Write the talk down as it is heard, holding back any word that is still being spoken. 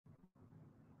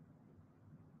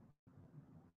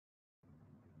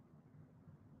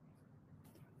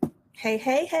Hey,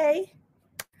 hey, hey.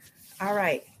 All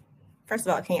right. First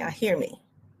of all, can y'all hear me?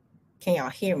 Can y'all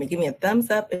hear me? Give me a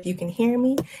thumbs up if you can hear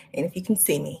me and if you can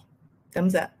see me.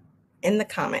 Thumbs up in the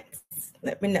comments.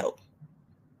 Let me know.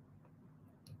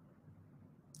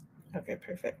 Okay,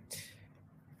 perfect.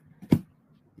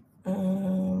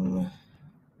 Let's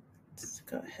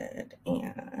go ahead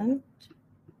and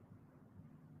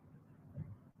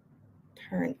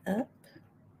turn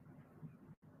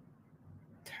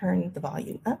the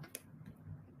volume up.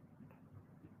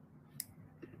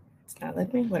 It's not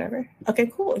letting me, whatever. Okay,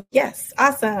 cool. Yes,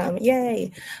 awesome.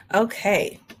 Yay.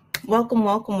 Okay. Welcome,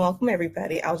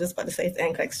 everybody. I was just about to say it's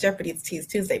NCLEX Jeopardy, it's Tease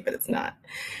Tuesday, but it's not.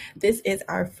 This is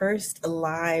our first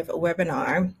live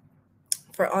webinar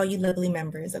for all you lovely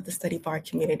members of the study bar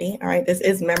community. All right, this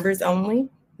is members only.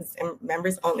 It's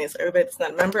members only. So everybody that's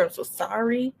not a member, I'm so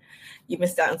sorry. You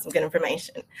missed out on some good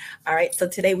information. All right, so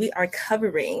today we are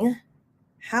covering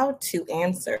how to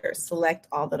answer select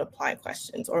all that apply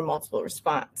questions or multiple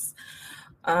response.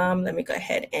 Let me go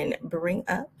ahead and bring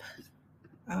up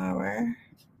our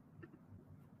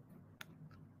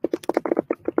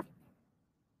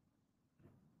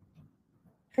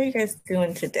How are you guys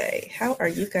doing today? How are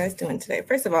you guys doing today?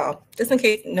 First of all, just in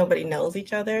case nobody knows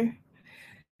each other,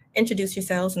 introduce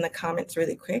yourselves in the comments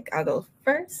really quick. I'll go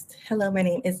first. Hello, my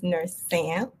name is Nurse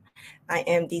Sam. I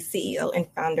am the CEO and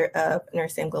founder of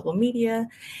Nurse Sam Global Media,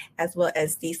 as well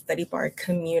as the Study Bar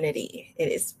community.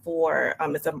 It is for,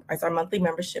 it's our monthly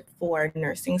membership for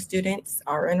nursing students,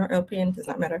 RN or LPN, does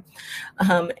not matter.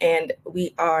 And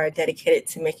we are dedicated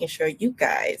to making sure you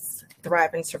guys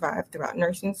thrive and survive throughout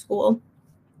nursing school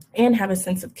and have a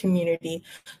sense of community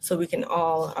so we can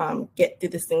all get through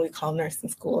this thing we call nursing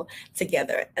school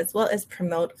together, as well as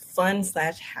promote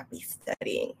fun/happy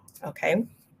studying, okay?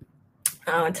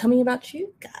 Tell me about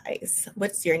you guys.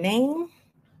 What's your name?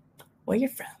 Where you're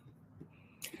from?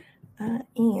 I'm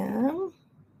learning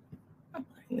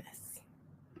this.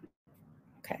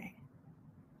 Okay.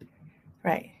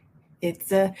 Right.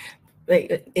 It's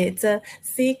a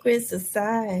secret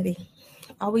society.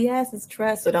 All we ask is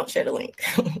trust, so don't share the link.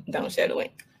 Don't share the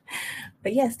link.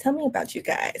 But yes, tell me about you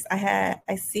guys. I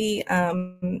see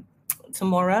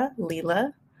Tamora,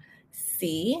 Leela,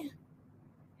 C.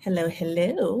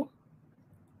 Hello.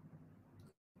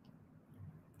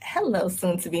 Hello,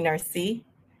 soon to be Nurse C.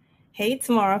 Hey,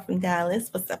 Tamara from Dallas.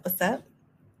 What's up?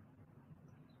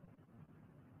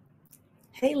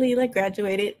 Hey, Leela,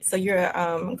 graduated. So you're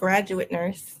a graduate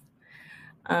nurse.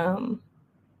 Graduate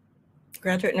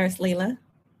nurse Leela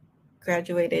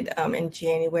graduated in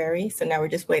January. So now we're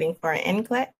just waiting for our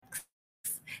NCLEX.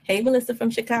 Hey, Melissa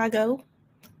from Chicago.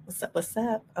 What's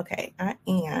up? Okay, I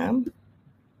am.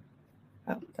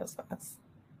 Oh, that was us.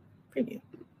 Preview.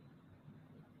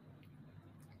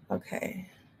 Okay.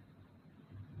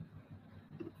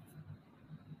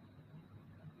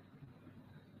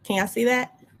 Can y'all see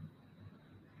that?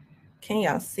 Can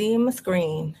y'all see my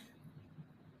screen?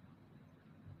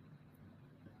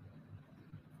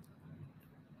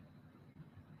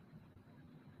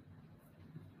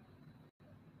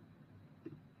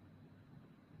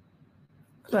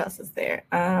 Who else is there?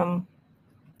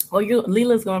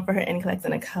 Leela's going for her NCLEX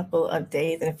in a couple of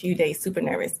days, in a few days, super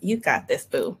nervous. You got this,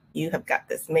 boo. You have got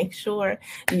this. Make sure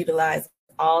you utilize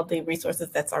all the resources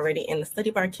that's already in the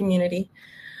study bar community.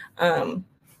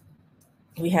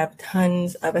 We have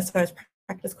tons of, as far as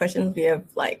practice questions, we have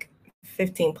like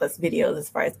 15 plus videos as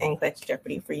far as NCLEX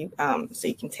Jeopardy for you, so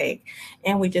you can take.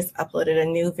 And we just uploaded a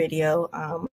new video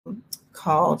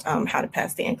called How to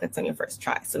Pass the NCLEX on Your First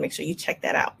Try. So make sure you check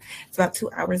that out. It's about 2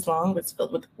 hours long, but it's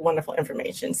filled with wonderful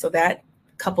information. So that,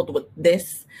 coupled with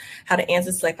this, how to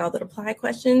answer select all that apply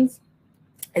questions,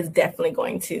 is definitely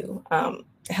going to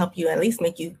help you, at least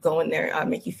make you go in there,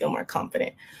 make you feel more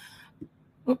confident.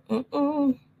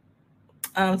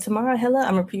 Tomorrow, hello,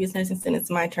 I'm a previous nursing student.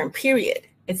 It's my turn, period.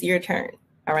 It's your turn.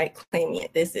 All right, claiming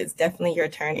it. This is definitely your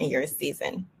turn and your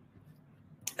season.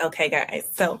 Okay, guys.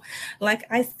 So like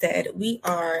I said, we're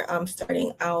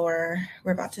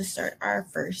about to start our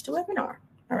first webinar.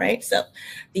 All right. So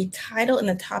the title and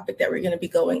the topic that we're going to be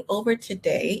going over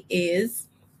today is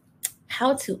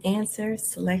how to answer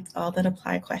select all that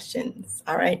apply questions.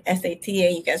 All right.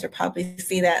 SATA, you guys will probably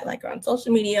see that like on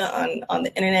social media, on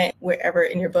the internet, wherever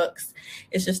in your books.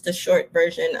 It's just a short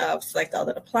version of select all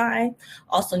that apply,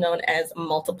 also known as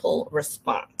multiple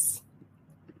response.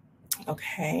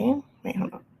 Okay. Wait,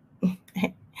 hold on.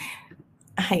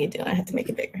 How you doing? I have to make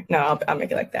it bigger. No, I'll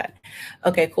make it like that.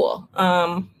 Okay, cool.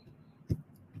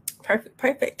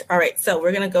 Perfect. All right, so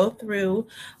we're gonna go through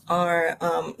our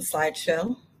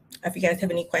slideshow. If you guys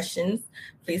have any questions,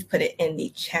 please put it in the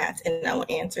chat and I will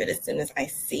answer it as soon as I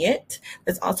see it.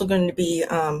 There's also going to be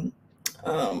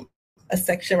a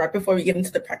section right before we get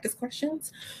into the practice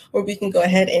questions where we can go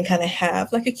ahead and kind of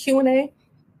have like a Q&A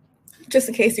just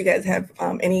in case you guys have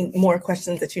any more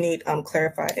questions that you need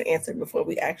clarified and answered before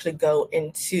we actually go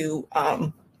into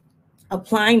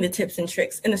applying the tips and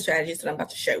tricks and the strategies that I'm about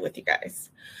to share with you guys.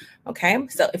 Okay,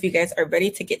 so if you guys are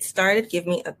ready to get started, give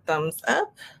me a thumbs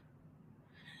up.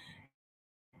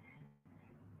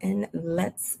 And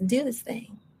let's do this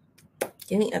thing.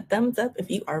 Give me a thumbs up if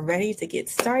you are ready to get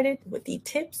started with the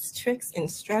tips, tricks,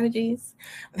 and strategies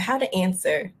of how to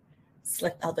answer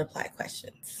select all the apply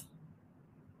questions,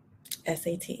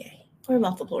 SATA, or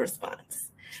multiple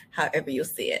response, however you'll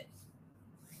see it.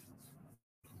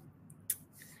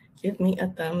 Give me a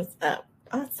thumbs up.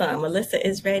 Awesome. Melissa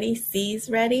is ready.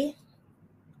 C's ready.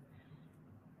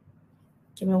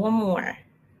 Give me one more.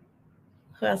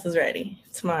 Who else is ready?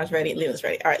 Tamara's ready. Leo's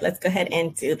ready. All right, let's go ahead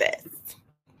and do this.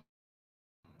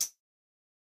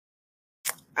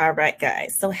 All right,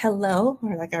 guys. So hello,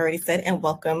 or like I already said, and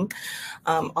welcome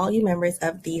all you members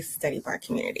of the Study Bar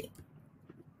community.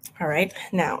 All right,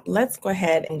 now let's go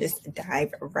ahead and just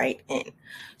dive right in.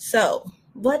 So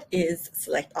what is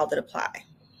select all that apply?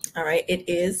 All right, it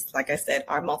is, like I said,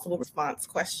 our multiple response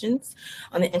questions.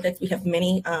 On the NCLEX, we have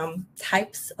many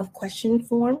types of question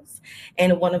forms,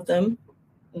 and one of the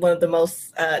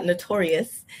most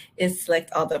notorious is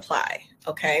select all that apply.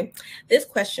 Okay, this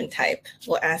question type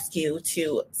will ask you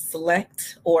to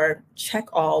select or check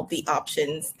all the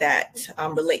options that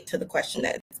relate to the question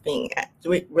that's being asked,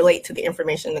 relate to the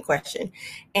information in the question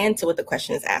and to what the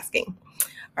question is asking.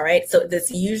 All right, so there's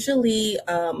usually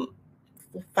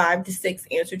 5 to 6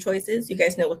 answer choices. You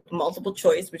guys know with multiple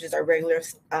choice, which is our regular,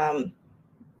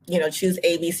 choose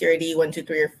A, B, C, or D, 1, 2,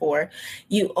 3, or 4.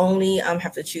 You only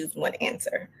have to choose one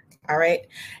answer. All right.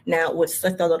 Now, with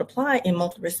select all that apply in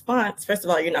multiple response, first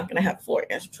of all, you're not going to have 4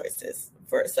 answer choices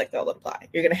for select all that apply.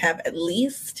 You're going to have at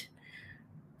least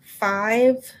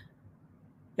 5,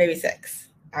 maybe 6.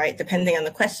 All right, depending on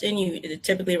the question, it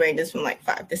typically ranges from like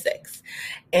 5 to 6.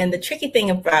 And the tricky thing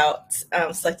about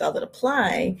select all that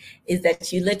apply is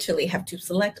that you literally have to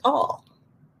select all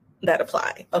that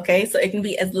apply. Okay, so it can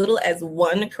be as little as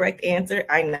 1 correct answer.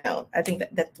 I know. I think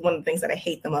that's one of the things that I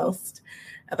hate the most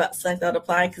about select all that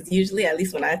apply, because usually, at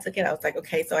least when I took it, I was like,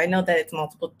 okay, so I know that it's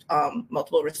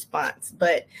multiple response,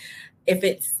 but if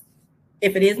it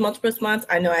is multiple response,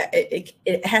 I know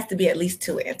it has to be at least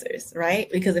 2 answers, right?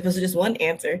 Because if it was just 1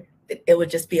 answer, it would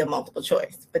just be a multiple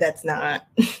choice. But that's not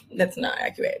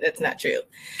accurate. That's not true.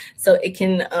 So it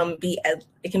can be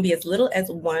as little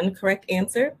as 1 correct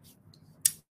answer,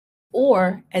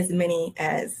 or as many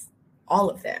as all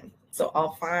of them. So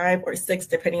all 5 or 6,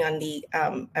 depending on the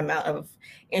amount of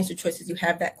answer choices you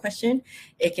have that question.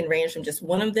 It can range from just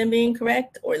one of them being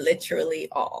correct or literally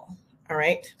all. All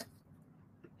right.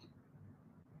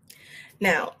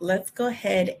 Now, let's go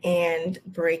ahead and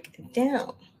break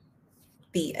down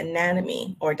the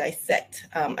anatomy or dissect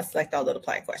a select all that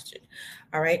apply question.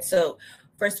 All right, so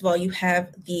first of all, you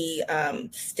have the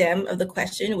stem of the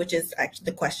question, which is actually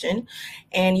the question.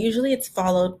 And usually it's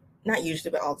followed, not usually,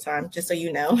 but all the time, just so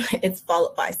you know, it's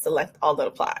followed by select all that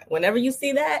apply. Whenever you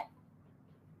see that,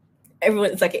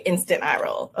 it's like an instant eye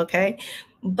roll, okay?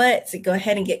 But to go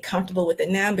ahead and get comfortable with it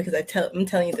now, because I'm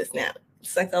telling you this now,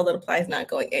 select all that apply is not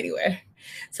going anywhere.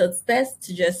 So it's best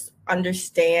to just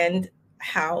understand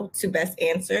how to best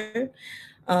answer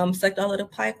select all that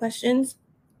apply questions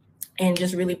and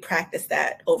just really practice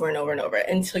that over and over and over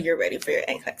until you're ready for your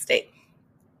NCLEX state.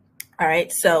 All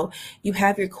right, so you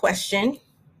have your question.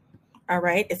 All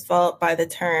right, it's followed by the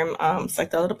term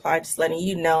select all that apply, just letting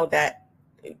you know that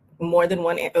more than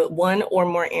one or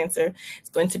more answer is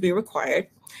going to be required.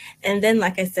 And then,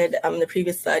 like I said on the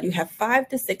previous slide, you have 5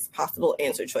 to 6 possible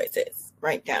answer choices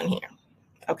right down here.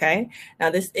 Okay, now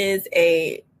this is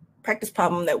a practice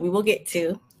problem that we will get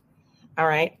to. All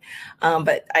right,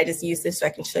 but I just use this so I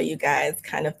can show you guys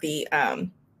kind of the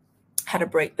how to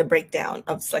break the breakdown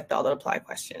of select all that apply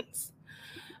questions.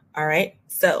 All right,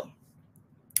 so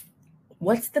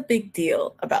what's the big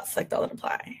deal about select all that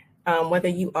apply? Whether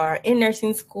you are in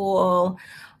nursing school,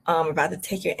 about to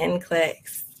take your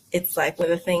NCLEX, it's like one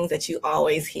of the things that you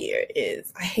always hear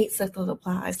is, I hate select all that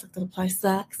apply. Select all that apply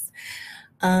sucks.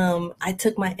 I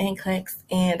took my NCLEX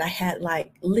and I had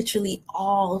like literally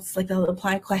all select all that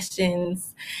apply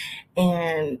questions,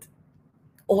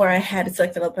 or I had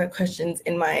select all that apply questions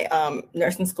in my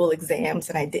nursing school exams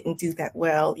and I didn't do that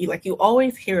well. You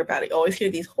always hear about it. You always hear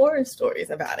these horror stories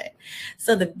about it.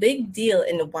 So the big deal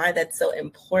and why that's so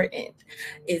important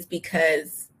is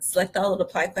because select all and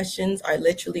apply questions are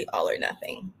literally all or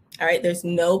nothing. All right, there's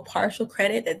no partial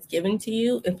credit that's given to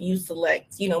you if you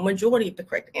select, majority of the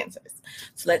correct answers.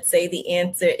 So let's say the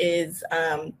answer is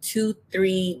 2,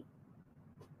 3,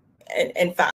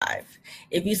 and 5.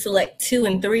 If you select 2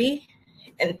 and 3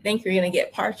 and think you're going to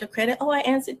get partial credit, oh, I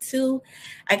answered 2.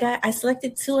 I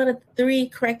selected 2 out of 3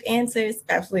 correct answers.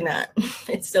 Absolutely not.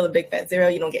 It's still a big fat 0.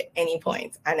 You don't get any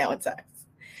points. I know it sucks.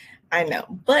 I know,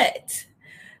 but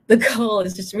the goal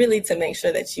is just really to make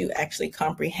sure that you actually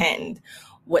comprehend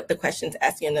what the questions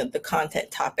ask you and the content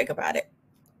topic about it.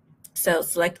 So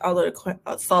select all that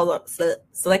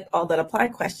apply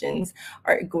questions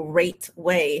are a great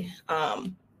way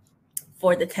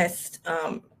for the test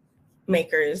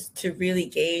makers to really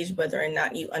gauge whether or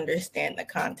not you understand the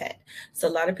content. So a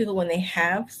lot of people, when they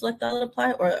have select all that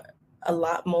apply or a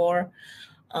lot more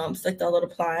select all that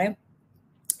apply,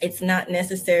 it's not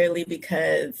necessarily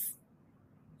because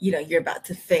you're about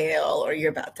to fail or you're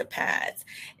about to pass.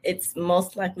 It's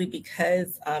most likely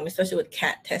because, especially with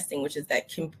CAT testing, which is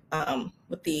that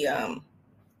with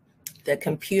the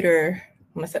computer,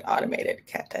 I almost said automated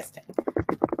CAT testing.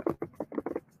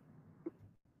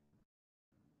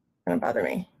 Don't bother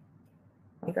me.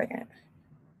 1 second.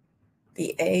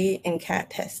 The A in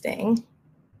CAT testing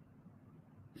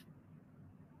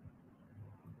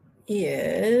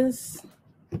is,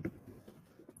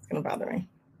 it's gonna bother me.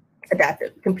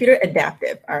 Adaptive, computer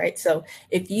adaptive. All right. So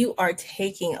if you are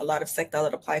taking a lot of select all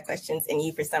that apply questions and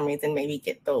you, for some reason, maybe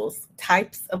get those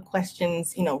types of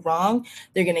questions, wrong,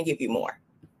 they're going to give you more.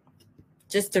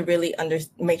 Just to really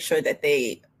make sure that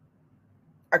they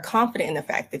are confident in the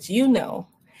fact that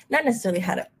not necessarily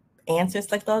how to answer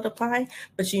select all that apply,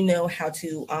 but how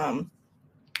to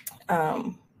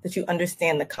that you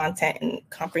understand the content and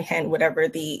comprehend whatever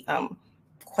the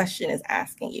question is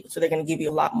asking you. So they're going to give you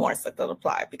a lot more select all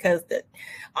apply, because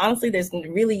honestly, there's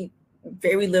really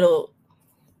very little,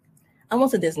 I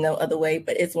won't say there's no other way,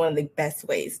 but it's one of the best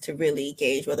ways to really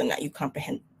gauge whether or not you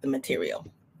comprehend the material.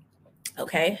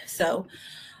 Okay, so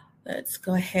let's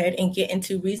go ahead and get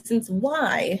into reasons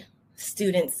why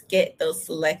students get those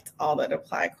select all that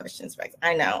apply questions right.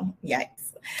 I know,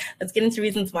 yikes. Let's get into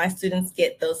reasons why students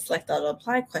get those select all that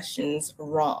apply questions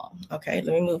wrong. Okay,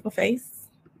 let me move my face.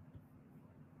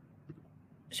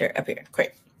 Sure, up here,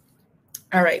 great.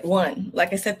 All right, 1,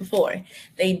 like I said before,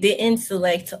 they didn't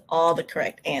select all the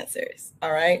correct answers,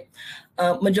 all right?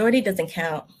 Majority doesn't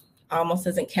count, almost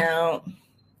doesn't count,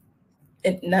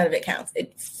 none of it counts.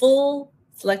 It's full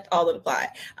select all that apply.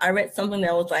 I read something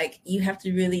that was like, you have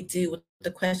to really do what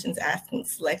the question's asking,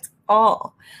 select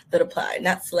all that apply,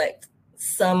 not select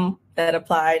some that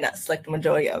apply, not select the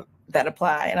majority of that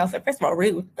apply. And I was like, first of all,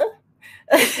 rude.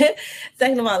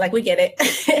 Second of all, like, we get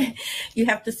it. You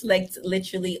have to select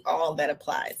literally all that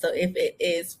apply. So if it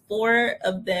is 4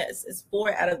 of this, is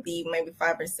 4 out of the maybe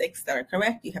 5 or 6 that are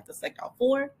correct, you have to select all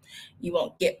 4. You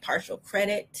won't get partial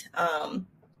credit.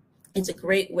 It's a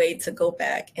great way to go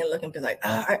back and look and be like,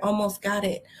 I almost got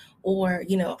it. Or,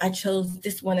 I chose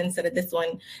this one instead of this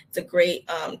one. It's a great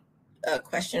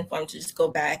question for them to just go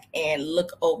back and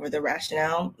look over the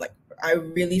rationale. Like, I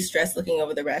really stress looking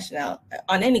over the rationale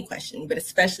on any question, but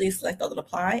especially select all that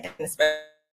apply, and especially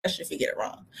if you get it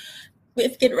wrong.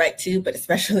 If you get it right too, but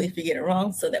especially if you get it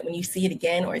wrong, so that when you see it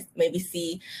again, or maybe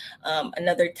see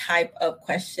another type of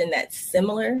question that's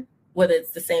similar, whether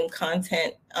it's the same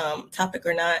content topic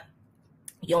or not,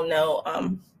 you'll know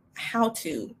how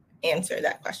to answer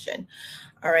that question.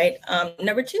 All right.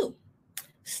 Number 2,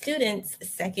 students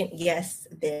second guess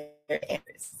their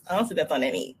answers. I don't think that's on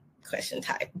any question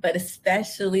type, but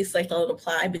especially select all that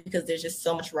apply, because there's just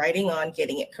so much writing on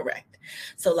getting it correct.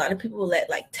 So a lot of people will let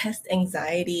test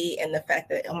anxiety and the fact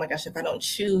that, oh my gosh, if I don't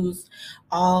choose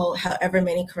however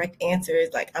many correct answers,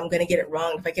 I'm going to get it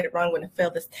wrong. If I get it wrong, I'm going to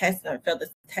fail this test, and I fail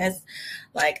this test,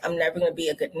 I'm never going to be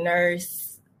a good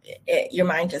nurse. Your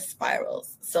mind just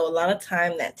spirals. So a lot of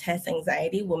time that test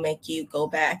anxiety will make you go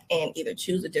back and either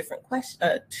choose a different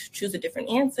question, choose a different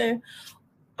answer,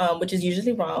 which is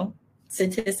usually wrong.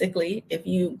 Statistically, if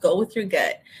you go with your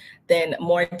gut, then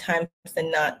more times than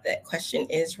not, that question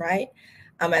is right,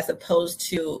 as opposed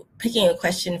to picking a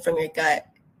question from your gut,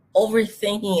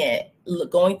 overthinking it,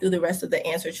 going through the rest of the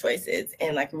answer choices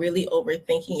and really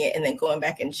overthinking it, and then going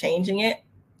back and changing it.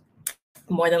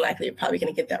 More than likely, you're probably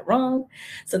going to get that wrong.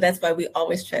 So that's why we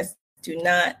always stress, do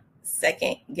not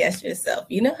second guess yourself.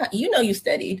 You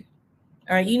studied,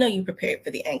 all right? You prepared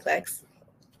for the NCLEX.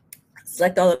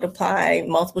 Select all that apply,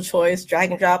 multiple choice,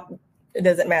 drag and drop. It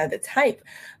doesn't matter the type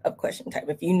of question type.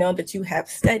 If you know that you have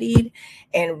studied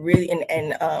and really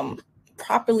and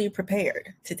properly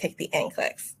prepared to take the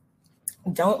NCLEX,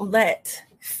 don't let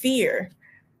fear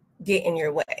get in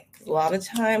your way. A lot of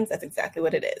times that's exactly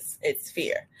what it is. It's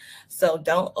fear. So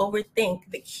don't overthink.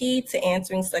 The key to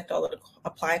answering select all of the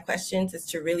apply questions is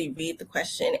to really read the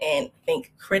question and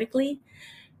think critically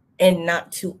and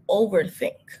not to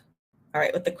overthink. All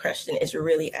right, what the question is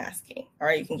really asking. All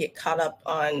right, you can get caught up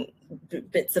on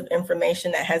bits of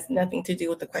information that has nothing to do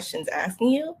with the questions asking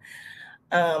you.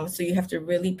 So you have to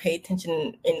really pay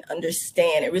attention and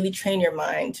understand and really train your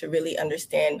mind to really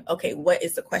understand, okay, what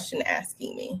is the question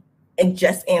asking me? And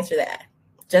just answer that.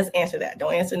 Just answer that.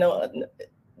 Don't answer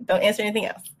anything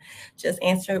else. Just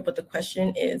answer what the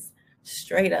question is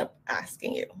straight up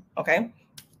asking you, okay?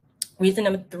 Reason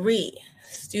number 3,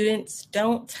 students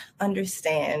don't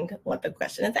understand what the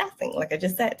question is asking, like I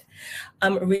just said.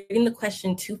 Reading the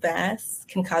question too fast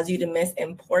can cause you to miss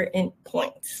important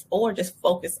points or just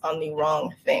focus on the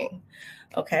wrong thing,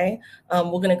 okay?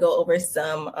 We're gonna go over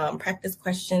some practice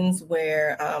questions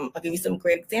where I'll give you some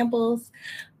great examples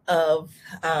of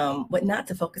what not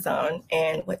to focus on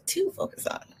and what to focus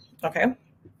on, okay?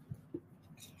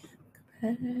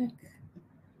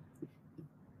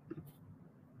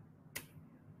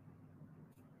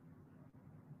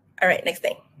 All right, next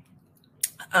thing.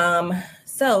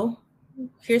 So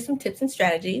here's some tips and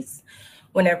strategies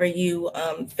whenever you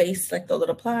face select all or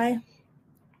apply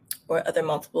or other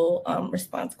multiple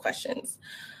response questions.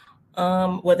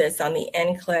 Whether it's on the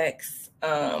NCLEX,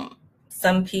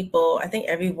 some people, I think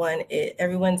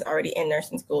everyone's already in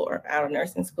nursing school or out of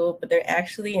nursing school, but they're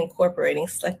actually incorporating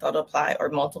select all apply or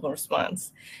multiple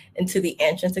response into the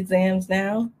entrance exams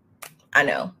now. I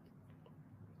know.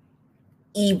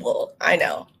 Evil. I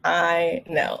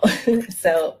know.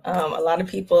 So a lot of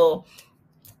people,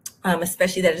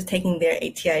 especially that are taking their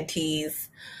ATITs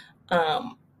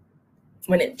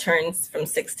when it turns from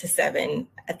 6 to 7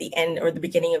 at the end or the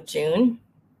beginning of June,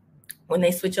 when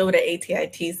they switch over to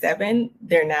ATIT 7,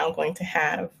 they're now going to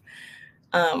have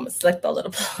select all or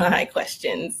apply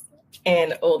questions.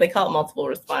 And they call it multiple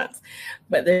response,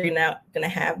 but they're now going to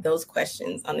have those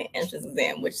questions on the entrance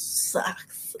exam, which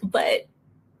sucks. But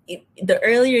the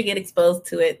earlier you get exposed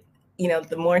to it,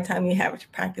 the more time you have to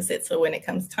practice it. So when it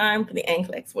comes time for the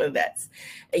NCLEX, whether that's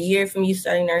a year from you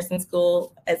starting nursing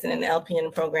school as in an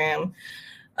LPN program,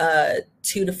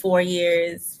 2 to 4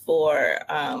 years for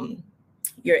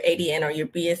your ADN or your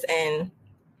BSN,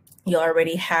 you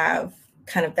already have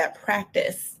kind of that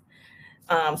practice.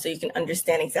 So you can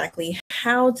understand exactly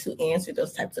how to answer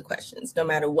those types of questions, no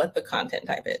matter what the content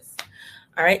type is.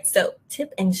 All right, so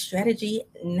tip and strategy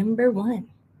number 1.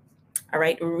 All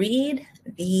right, read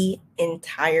the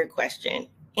entire question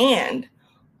and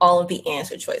all of the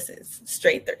answer choices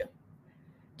straight through.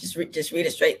 Just read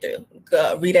it straight through.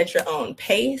 Go, read at your own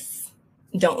pace.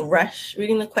 Don't rush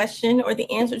reading the question or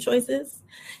the answer choices.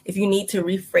 If you need to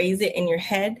rephrase it in your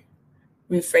head,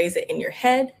 rephrase it in your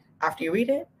head after you read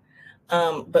it.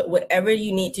 But whatever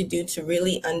you need to do to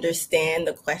really understand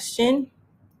the question,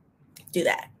 do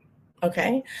that.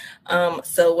 Okay,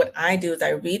 so what I do is I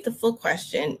read the full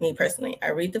question, me personally, I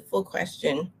read the full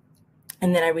question,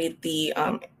 and then I read the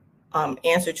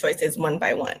answer choices one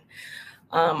by one.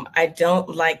 I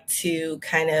don't like to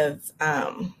kind of,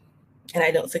 and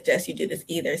I don't suggest you do this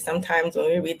either. Sometimes when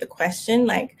we read the question,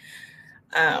 like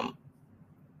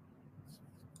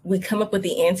we come up with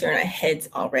the answer in our heads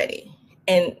already.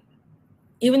 And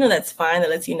even though that's fine, that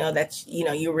lets you know that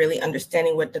you're really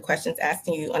understanding what the question's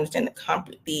asking you, understand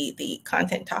the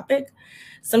content topic.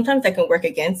 Sometimes that can work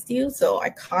against you. So I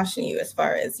caution you as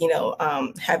far as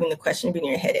having the question be in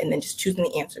your head and then just choosing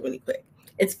the answer really quick.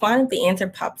 It's fine if the answer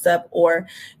pops up or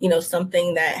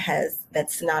something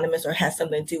that's synonymous or has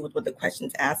something to do with what the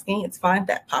question's asking. It's fine if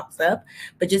that pops up,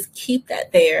 but just keep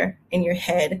that there in your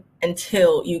head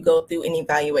until you go through and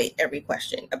evaluate every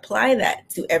question. Apply that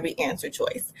to every answer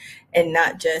choice and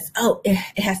not just, it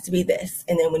has to be this.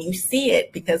 And then when you see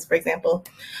it, because for example,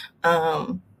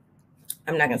 I'm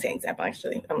not gonna say an example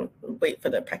actually, I'm gonna wait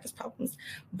for the practice problems.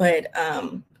 But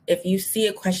if you see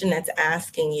a question that's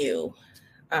asking you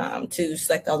to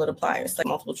select all or apply or select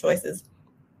multiple choices,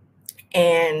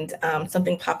 and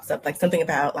something pops up, like something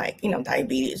about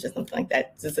diabetes or something like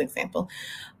that, just an example.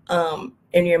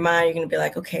 In your mind, you're going to be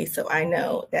like, okay, so I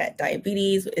know that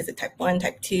diabetes, is it type 1,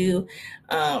 type 2,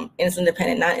 insulin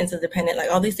dependent, not insulin dependent,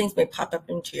 like all these things may pop up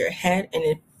into your head. And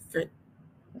if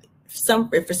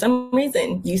for some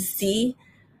reason you see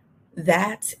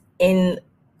that in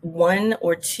 1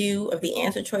 or 2 of the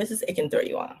answer choices, it can throw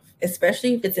you off,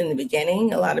 especially if it's in the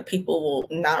beginning. A lot of people will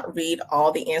not read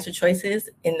all the answer choices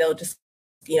and they'll just,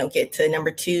 get to number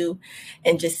 2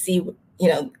 and just see,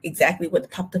 exactly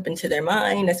what popped up into their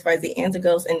mind as far as the answer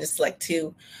goes and just select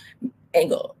 2 and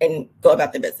go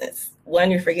about the business.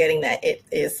 One, you're forgetting that it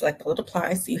is select all that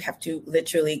apply, so you have to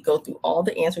literally go through all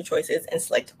the answer choices and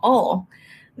select all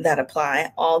that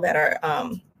apply, all that are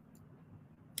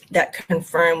that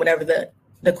confirm whatever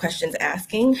the question's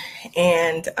asking.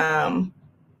 And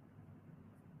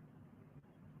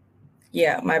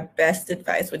yeah, my best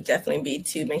advice would definitely be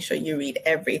to make sure you read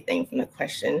everything from the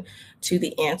question to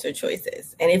the answer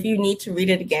choices. And if you need to read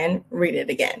it again,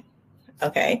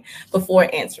 okay, before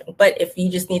answering. But if you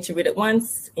just need to read it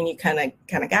once and you kind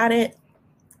of got it,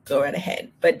 go right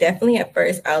ahead. But definitely at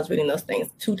first, I was reading those things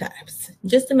 2 times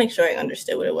just to make sure I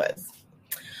understood what it was.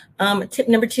 Tip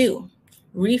number 2,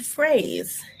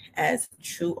 rephrase as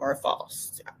true or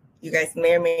false. You guys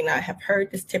may or may not have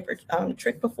heard this tip or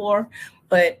trick before,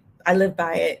 but I live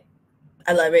by it.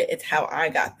 I love it. It's how I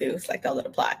got through select all that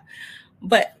apply.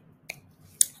 But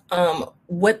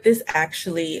what this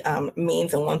actually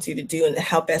means and wants you to do, and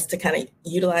how best to kind of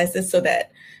utilize this so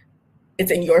that it's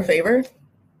in your favor,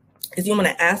 is you want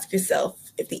to ask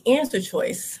yourself if the answer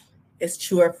choice is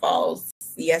true or false,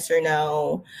 yes or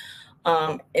no,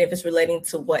 and if it's relating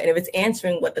to what, and if it's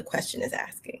answering what the question is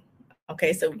asking.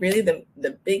 Okay, so really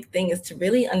the big thing is to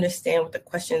really understand what the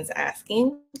question is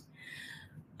asking.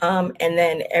 And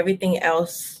then everything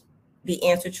else, the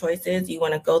answer choices, you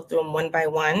want to go through them one by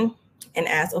one and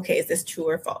ask, okay, is this true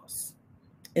or false?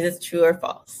 Is this true or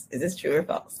false? Is this true or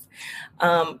false?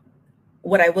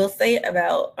 What I will say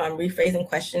about rephrasing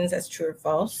questions as true or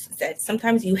false is that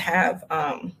sometimes you have,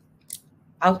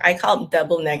 I call them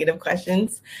double negative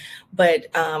questions. But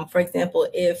for example,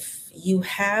 if you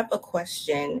have a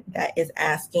question that is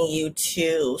asking you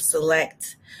to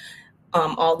select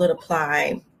all that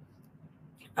apply,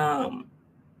 let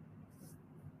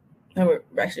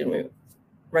me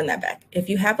run that back. If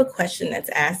you have a question that's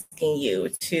asking you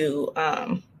to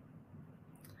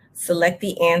select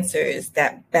the answers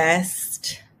that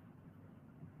best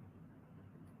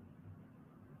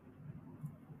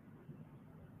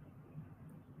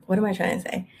what am I trying to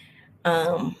say?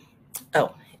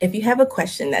 If you have a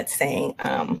question that's saying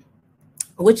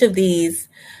which of these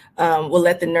will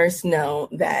let the nurse know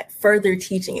that further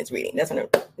teaching is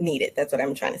needed. That's what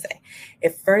I'm trying to say.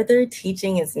 If further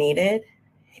teaching is needed,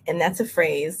 and that's a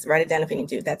phrase, write it down if you need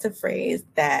to. That's a phrase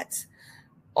that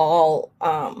all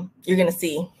you're going to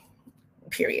see,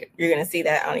 period. You're going to see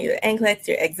that on either NCLEX,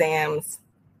 your exams.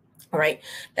 All right.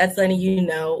 That's letting you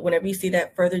know whenever you see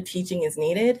that further teaching is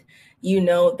needed, you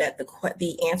know that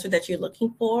the answer that you're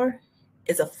looking for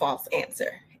is a false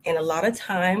answer. And a lot of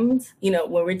times, when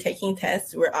we're taking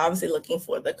tests, we're obviously looking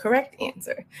for the correct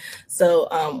answer. So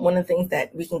one of the things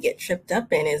that we can get tripped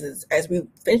up in is as we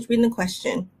finish reading the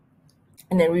question,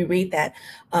 and then we read that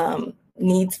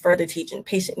needs further teaching,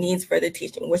 patient needs further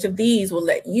teaching. Which of these will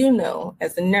let you know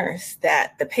as a nurse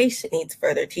that the patient needs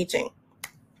further teaching?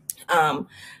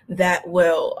 That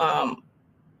will,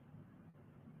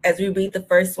 as we read the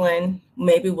first one,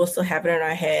 maybe we'll still have it in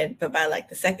our head, but by like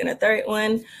the second or third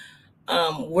one,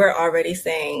 we're already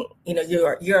saying,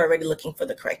 you're already looking for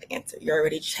the correct answer. You're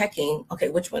already checking, okay,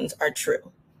 which ones are true?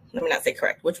 Let me not say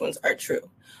correct, which ones are true?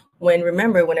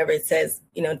 Remember, whenever it says,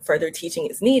 further teaching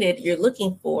is needed, you're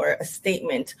looking for a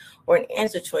statement or an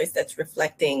answer choice that's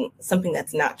reflecting something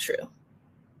that's not true.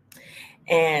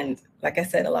 And like I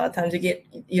said, a lot of times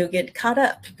you'll get caught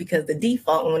up because the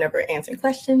default whenever answering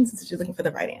questions is you're looking for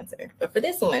the right answer. But for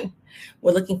this one,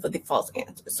 we're looking for the false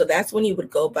answer. So that's when you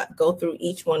would go through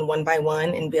each one by one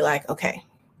and be like, okay,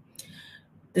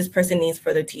 this person needs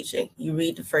further teaching. You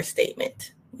read the first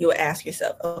statement. You will ask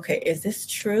yourself, okay, is this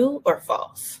true or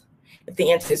false? If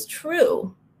the answer is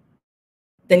true,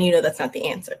 then you know that's not the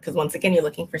answer, because once again, you're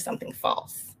looking for something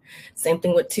false. Same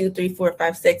thing with 2, 3, 4,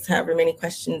 5, 6, however many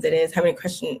questions it is, how many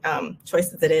question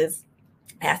choices it is.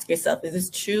 Ask yourself, is this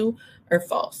true or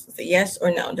false? Is it yes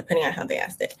or no, depending on how they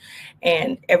asked it.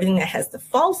 And everything that has the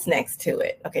false next to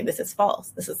it, okay, this is false,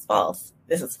 this is false,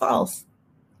 this is false.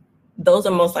 Those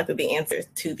are most likely the answers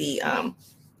to the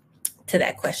to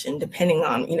that question, depending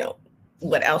on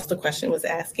what else the question was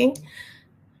asking.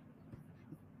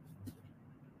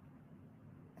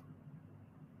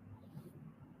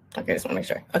 Okay, just want to make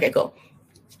sure. Okay, cool.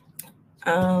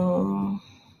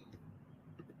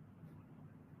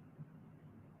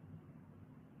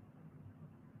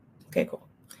 Okay, cool.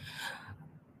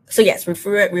 So yes,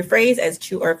 rephrase as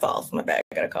true or false. My bad,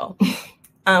 I got a call.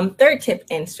 Third tip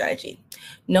and strategy.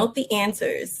 Note the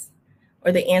answers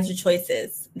or the answer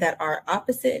choices that are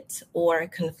opposite or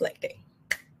conflicting.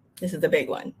 This is a big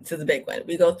one.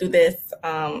 We go through this.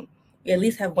 We at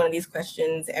least have one of these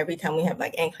questions every time we have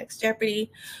like NCLEX Jeopardy.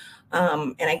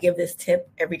 And I give this tip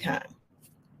every time.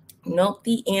 Note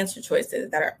the answer choices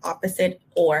that are opposite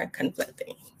or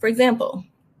conflicting. For example,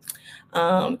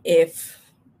 if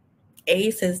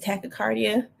A says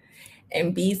tachycardia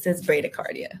and B says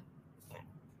bradycardia,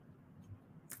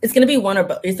 it's going to be one or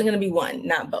both. It's going to be one,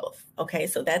 not both. Okay,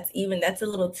 so that's a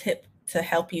little tip to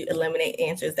help you eliminate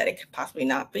answers that it could possibly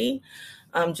not be,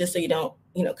 just so you don't,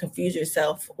 confuse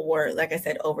yourself or, like I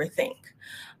said, overthink.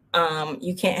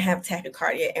 You can't have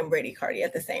tachycardia and bradycardia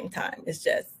at the same time. It's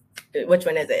just, which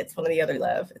one is it? It's one or the other,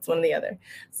 love. It's one or the other.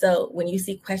 So when you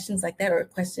see questions like that, or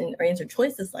question or answer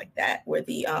choices like that, where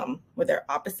they're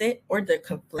opposite or they're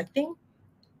conflicting,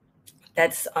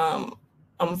 that's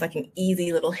almost like an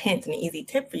easy little hint and an easy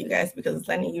tip for you guys, because it's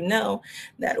letting you know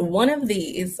that one of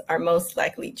these are most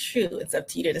likely true. It's up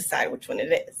to you to decide which one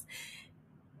it is.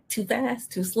 Too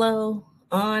fast, too slow,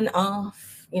 on,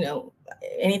 off,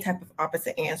 any type of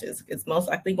opposite answers. It's most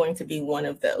likely going to be one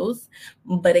of those,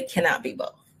 but it cannot be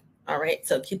both. All right,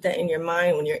 so keep that in your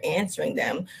mind when you're answering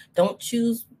them. Don't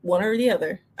choose one or the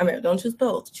other. Don't choose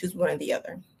both. Choose one or the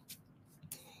other,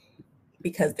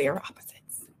 because they are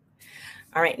opposites.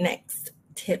 All right, next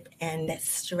tip and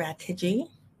strategy.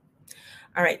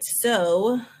 All right,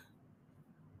 so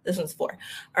this one's 4.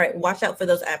 All right, watch out for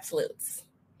those absolutes.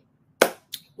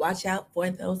 Watch out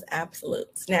for those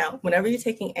absolutes. Now, whenever you're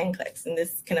taking NCLEX, and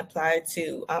this can apply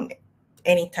to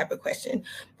any type of question,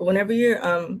 but whenever you're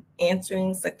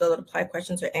answering sectoral apply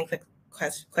questions or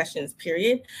NCLEX questions,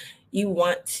 period, you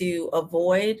want to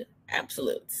avoid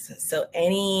absolutes. So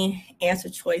any answer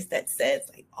choice that says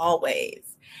like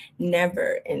always,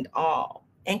 never, and all,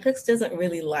 NCLEX doesn't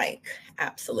really like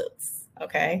absolutes,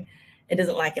 okay? It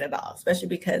doesn't like it at all, especially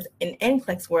because in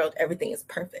NCLEX world, everything is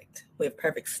perfect. We have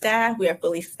perfect staff. We are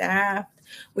fully staffed.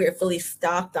 We are fully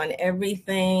stocked on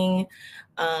everything.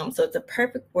 So it's a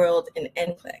perfect world in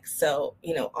NCLEX. So,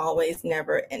 always,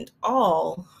 never, and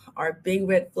all are big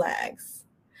red flags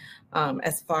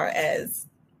as far as,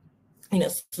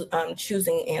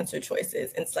 choosing answer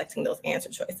choices and selecting those answer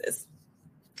choices.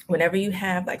 Whenever you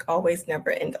have like always, never,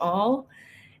 and all,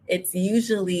 it's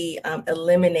usually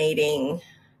eliminating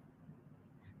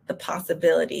the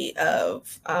possibility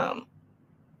of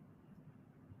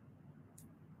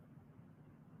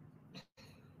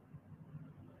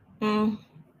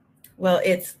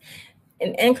it's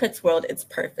in NCLEX world, it's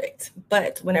perfect.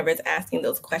 But whenever it's asking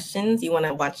those questions, you want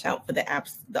to watch out for the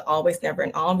always, never,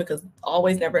 and all, because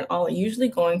always, never, and all are usually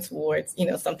going towards,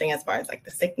 something as far as like the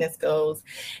sickness goes.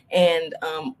 And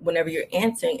whenever you're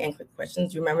answering NCLEX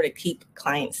questions, remember to keep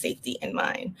client safety in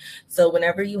mind. So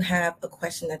whenever you have a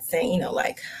question that's saying,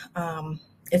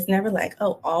 it's never like,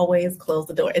 oh, always close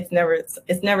the door. It's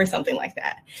never something like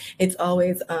that. It's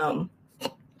always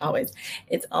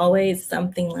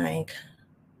something like,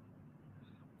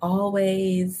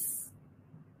 always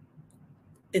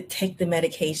take the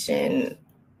medication.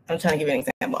 I'm trying to give you an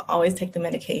example. Always take the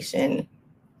medication,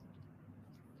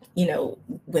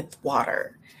 with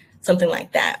water, something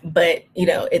like that. But,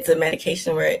 it's a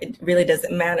medication where it really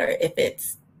doesn't matter if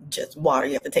it's just water.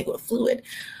 You have to take it with fluid.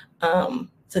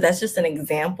 So that's just an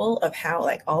example of how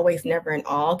like always, never, and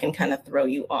all can kind of throw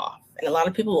you off. And a lot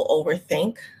of people will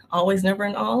overthink always, never,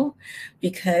 and all,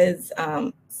 because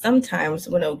sometimes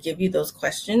when it'll give you those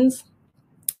questions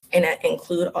and that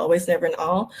include always, never, and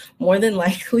all, more than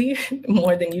likely,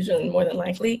 more than usual, and more than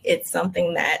likely, it's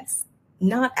something that's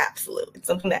not absolute. It's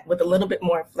something that with a little bit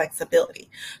more flexibility.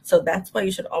 So that's why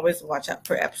you should always watch out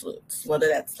for absolutes, whether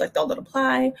that's select all that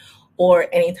apply or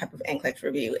any type of NCLEX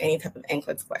review, any type of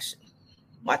NCLEX question.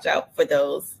 Watch out for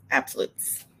those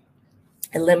absolutes.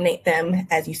 Eliminate them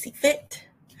as you see fit.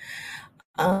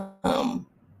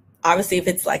 Obviously, if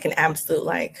it's like an absolute,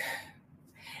 like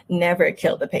never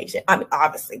kill the patient,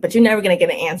 obviously, but you're never going to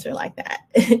get an answer like that.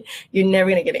 You're never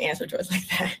going to get an answer choice like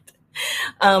that.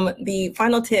 The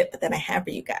final tip that I have for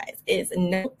you guys is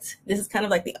note, this is kind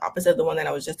of like the opposite of the one that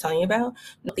I was just telling you about,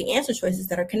 note the answer choices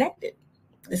that are connected.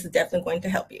 This is definitely going to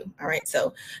help you. All right,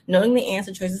 so knowing the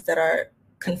answer choices that are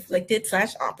conflicted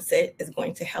 / opposite is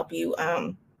going to help you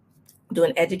do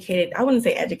an educated, I wouldn't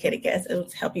say educated guess, it will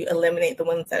help you eliminate the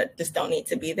ones that just don't need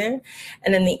to be there.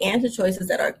 And then the answer choices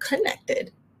that are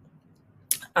connected,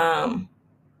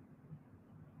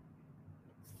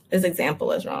 this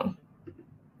example is wrong.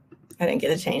 I didn't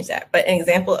get to change that, but an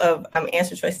example of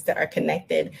answer choices that are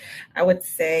connected, I would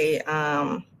say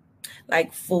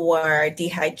like for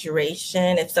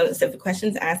dehydration, if the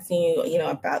question's asking you,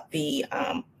 about the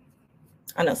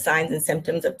signs and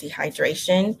symptoms of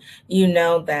dehydration,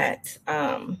 that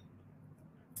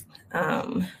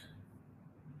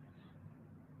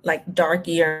like dark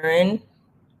urine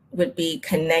would be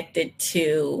connected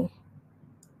to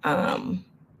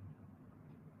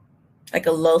like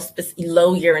a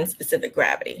low urine specific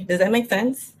gravity. Does that make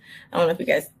sense? I don't know if you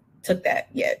guys took that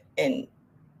yet in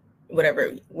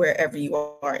wherever you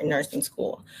are in nursing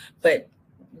school, but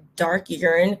dark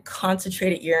urine,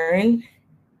 concentrated urine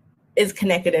is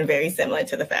connected and very similar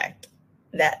to the fact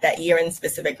that urine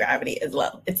specific gravity is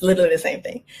low. It's literally the same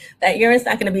thing. That urine's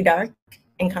not going to be dark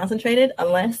and concentrated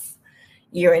unless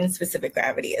urine specific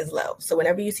gravity is low. So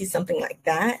whenever you see something like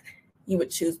that, you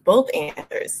would choose both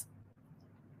answers.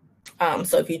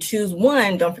 So if you choose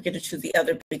one, don't forget to choose the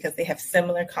other because they have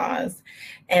similar cause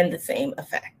and the same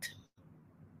effect.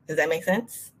 Does that make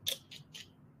sense?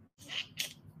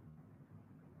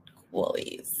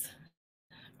 Coolies.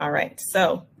 All right,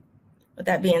 so with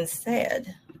that being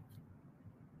said,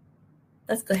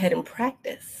 let's go ahead and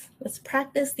practice. Let's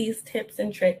practice these tips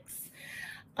and tricks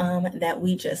that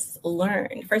we just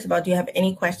learned. First of all, do you have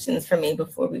any questions for me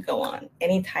before we go on?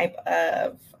 Any type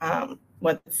of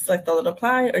whether select all and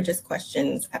apply or just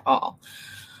questions at all?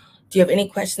 Do you have any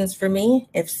questions for me?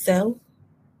 If so,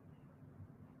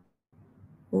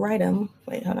 write them.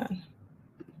 Wait, hold on.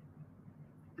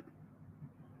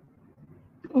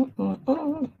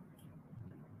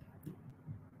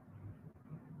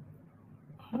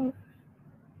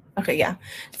 Okay, yeah.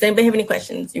 Does anybody have any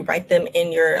questions? You write them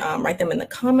in your write them in the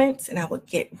comments, and I will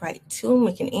get right to them.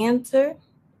 We can answer.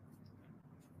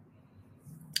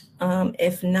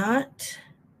 If not,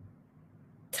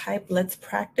 type "let's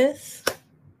practice"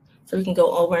 so we can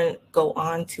go over and go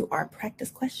on to our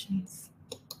practice questions.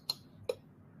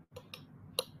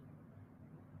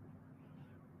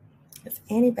 Does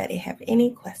anybody have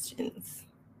any questions?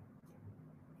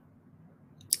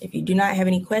 If you do not have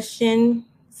any questions,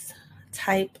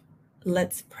 type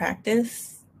 "let's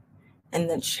practice" in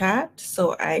the chat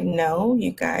so I know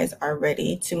you guys are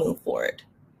ready to move forward.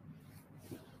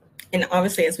 And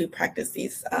obviously, as we practice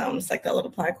these select all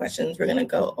apply questions, we're going to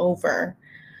go over,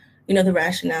 the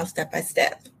rationale step by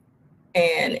step.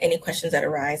 And any questions that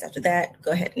arise after that,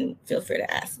 go ahead and feel free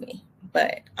to ask me.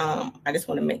 But I just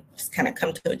want to just kind of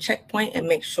come to a checkpoint and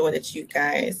make sure that you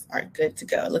guys are good to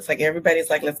go. It looks like everybody's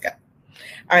like, let's go.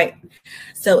 All right.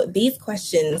 So these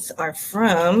questions are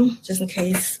from, just in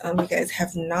case you guys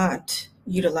have not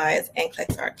utilized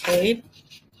NCLEX Arcade,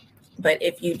 but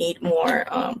if you need more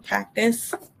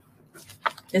practice,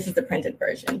 this is the printed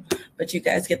version, but you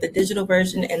guys get the digital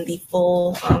version and the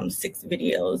full 6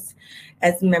 videos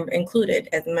included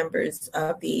as members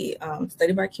of the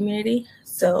study bar community.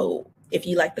 So if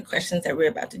you like the questions that we're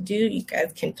about to do, you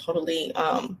guys can totally,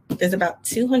 there's about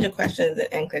 200 questions in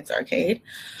NCLEX Arcade.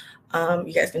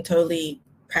 You guys can totally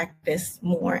practice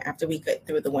more after we get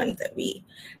through the ones that we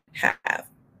have,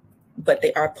 but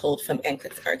they are pulled from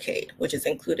NCLEX Arcade, which is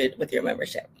included with your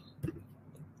membership.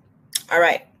 All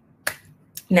right.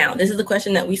 Now, this is the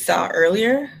question that we saw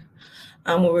earlier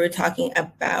when we were talking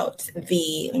about let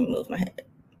me move my head.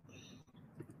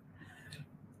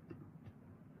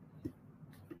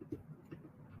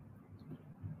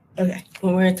 Okay,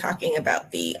 when we were talking about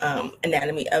the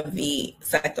anatomy of the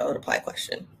select all apply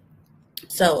question.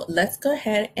 So let's go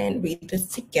ahead and read this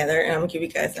together, and I'm gonna give you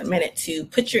guys a minute to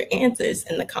put your answers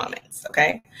in the comments,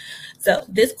 okay? So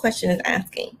this question is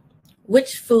asking,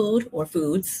 which food or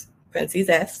foods, parentheses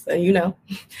S, so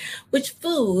which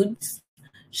foods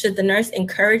should the nurse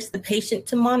encourage the patient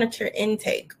to monitor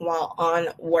intake while on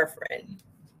warfarin?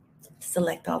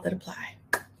 Select all that apply.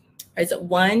 Is it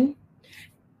 1,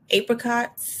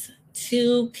 apricots,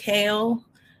 2, kale,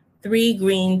 3,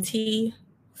 green tea,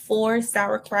 4,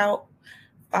 sauerkraut,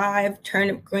 5,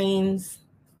 turnip greens,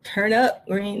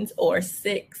 or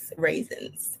 6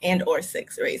 raisins or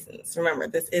 6 raisins. Remember,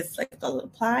 this is select all that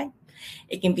apply.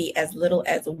 It can be as little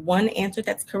as 1 answer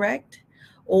that's correct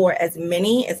or as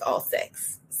many as all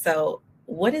 6. So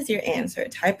what is your answer?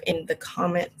 Type in the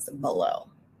comments below.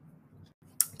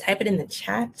 Type it in the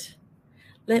chat.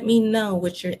 Let me know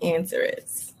what your answer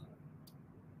is.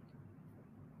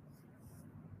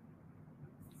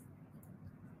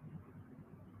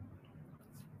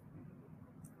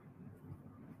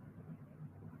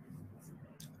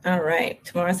 All right.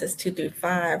 Tamara says 2 through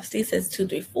 5. Steve says 2,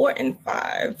 3, 4, and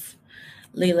 5.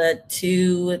 Leela,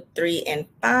 2, 3, and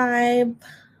 5.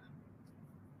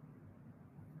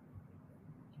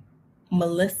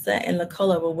 Melissa and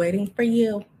Lacola, we're waiting for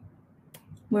you.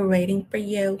 We're waiting for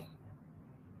you.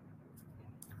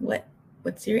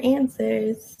 What's your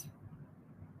answers?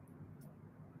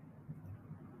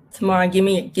 Tamara, give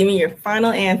me your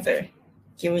final answer.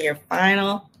 Give me your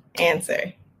final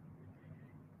answer.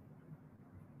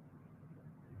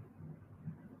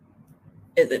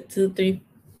 Is it 2, 3,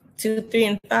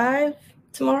 and 5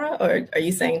 tomorrow, or are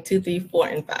you saying 2, 3, 4,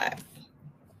 and 5?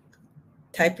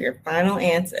 Type your final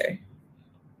answer.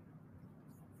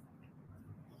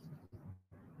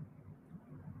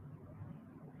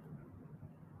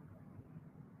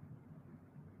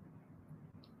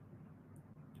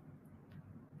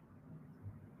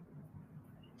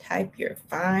 Type your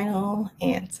final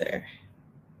answer.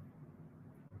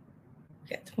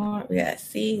 We got tomorrow. We got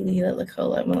C, Leela,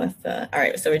 Lacola, Melissa. All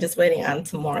right, so we're just waiting on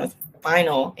tomorrow's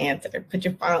final answer. Put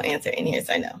your final answer in here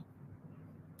so I know.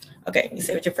 Okay, you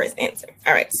say what's your first answer.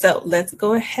 All right, so let's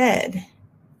go ahead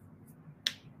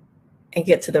and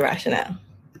get to the rationale.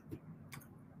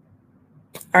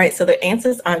 All right, so the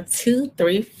answers are 2,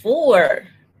 3, 4,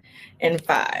 and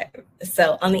 5.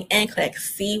 So on the NCLEX,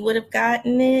 C would have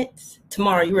gotten it.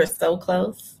 Tomorrow, you were so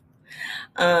close.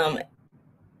 I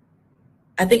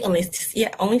think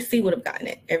only C would have gotten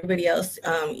it. Everybody else,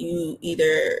 you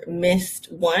either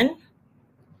missed one,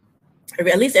 or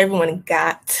at least everyone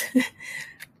got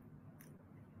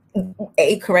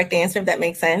a correct answer, if that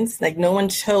makes sense. Like no one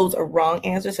chose a wrong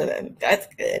answer, so that's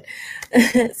good.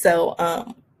 So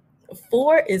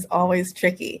 4 is always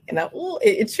tricky, and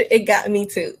it got me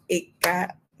too. It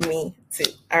got me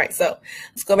too. All right, so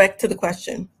let's go back to the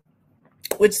question.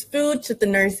 Which food should the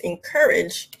nurse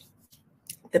encourage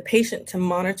the patient to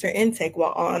monitor intake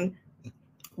while on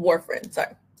warfarin?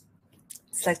 Sorry,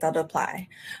 select how to apply.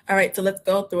 All right, so let's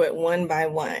go through it one by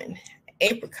one.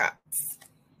 Apricots.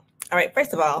 All right,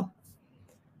 first of all,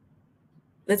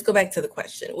 let's go back to the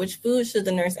question. Which food should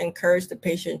the nurse encourage the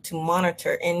patient to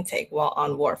monitor intake while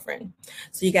on warfarin?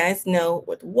 So you guys know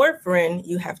with warfarin,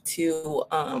 you have to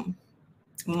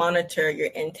monitor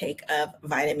your intake of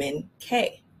vitamin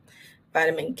K.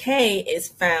 Vitamin K is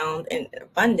found in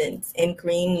abundance in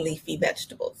green leafy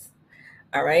vegetables.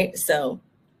 All right, so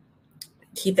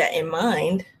keep that in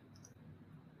mind.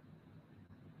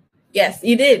 Yes,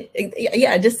 you did.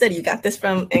 Yeah, I just said you got this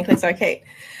from NCLEX Arcade.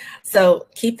 So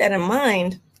keep that in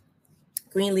mind.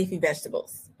 Green leafy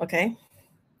vegetables, okay?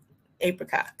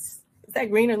 Apricots. Is that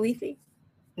green or leafy?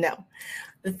 No.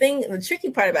 The tricky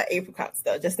part about apricots,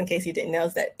 though, just in case you didn't know,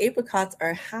 is that apricots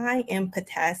are high in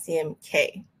potassium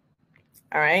K.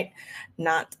 All right,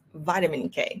 not vitamin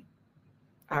K.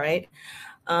 All right.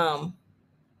 So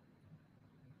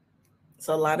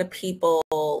a lot of people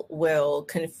will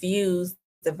confuse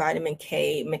the vitamin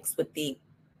K mixed with the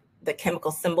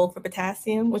chemical symbol for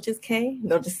potassium, which is K.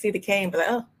 They'll just see the K and be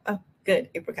like, oh, good,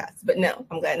 apricots. But no,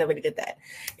 I'm glad nobody did that.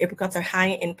 Apricots are high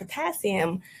in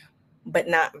potassium, but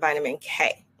not vitamin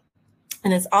K.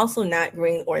 And it's also not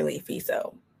green or leafy,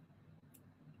 so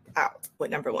out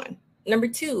with number 1. Number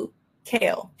 2,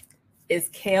 kale. Is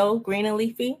kale green and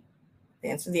leafy? The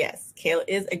answer is yes. Kale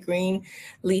is a green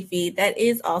leafy that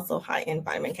is also high in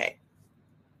vitamin K.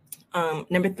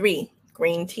 Number 3,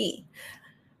 green tea.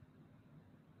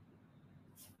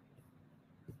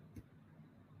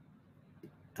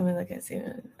 I'm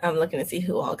looking to see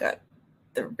who all got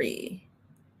 3.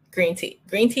 Green tea.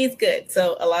 Green tea is good.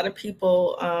 So a lot of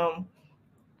people,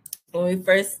 when we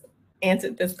first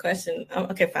answered this question,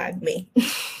 okay, fine, me.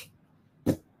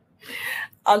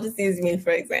 I'll just use me for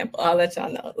example. I'll let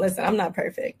y'all know. Listen, I'm not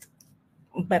perfect,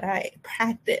 but I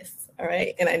practice, all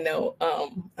right? And I know,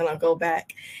 and I'll go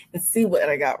back and see what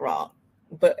I got wrong.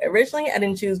 But originally, I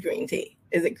didn't choose green tea.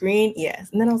 Is it green? Yes.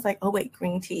 And then I was like, oh, wait,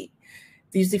 green tea.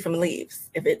 It's usually from leaves.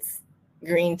 If it's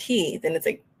green tea, then it's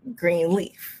a green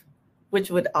leaf,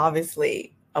 which would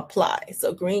obviously apply.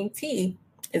 So green tea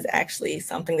is actually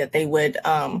something that they would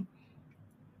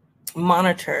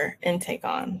monitor intake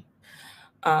on.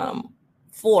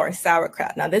 For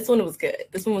sauerkraut. Now, this one was good.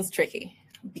 This one was tricky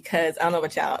because I don't know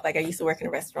about y'all. Like, I used to work in a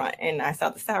restaurant and I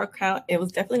saw the sauerkraut. It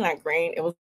was definitely not green. It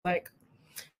was like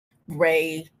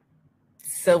gray,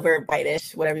 silver,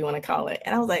 whitish, whatever you want to call it.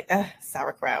 And I was like,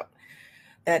 sauerkraut.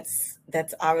 That's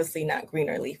obviously not green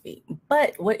or leafy.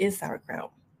 But what is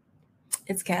sauerkraut?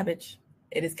 It's cabbage.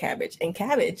 It is cabbage. And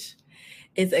cabbage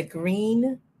is a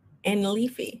green and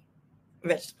leafy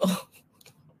vegetable.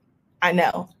 I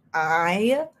know,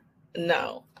 right?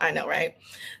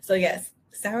 So yes,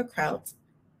 sauerkraut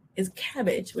is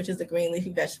cabbage, which is a green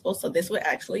leafy vegetable. So this would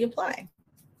actually apply.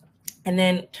 And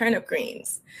then turnip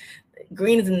greens.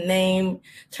 Green is in the name.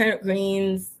 Turnip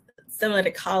greens, similar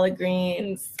to collard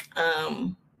greens.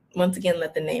 Once again,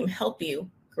 let the name help you.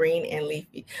 Green and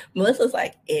leafy. Melissa's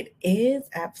like, it is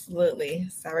absolutely.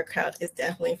 Sauerkraut is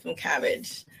definitely from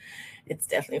cabbage. It's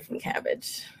definitely from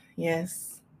cabbage. Yes.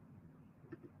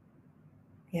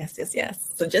 Yes.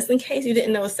 So just in case you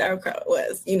didn't know what sauerkraut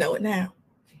was, you know it now.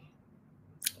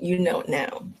 You know it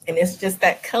now. And it's just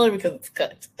that color because it's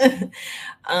cut.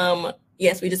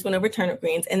 Yes, we just went over turnip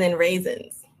greens. And then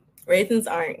raisins. Raisins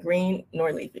aren't green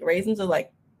nor leafy. Raisins are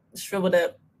like shriveled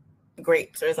up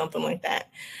grapes or something like that.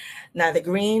 Neither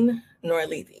green nor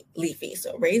leafy.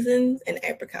 So raisins and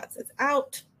apricots is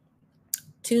out.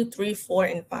 2, 3, 4,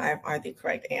 and 5 are the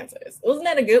correct answers. Wasn't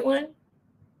that a good one?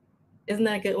 Isn't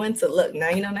that a good one? So look, now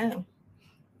you know now.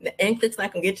 The NCLEX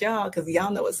not gonna get y'all because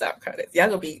y'all know what sauerkraut is. Y'all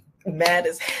gonna be mad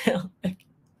as hell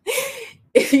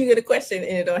if you get a question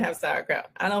and it don't have sauerkraut.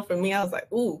 I know for me, I was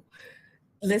like, ooh,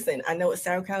 listen, I know what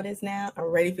sauerkraut is now. I'm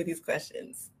ready for these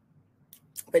questions.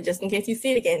 But just in case you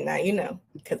see it again, now you know,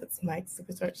 because it's Mike's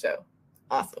Super Short Show.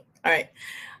 Awesome. All right.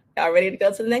 Y'all ready to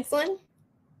go to the next one?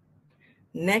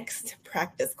 Next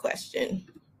practice question.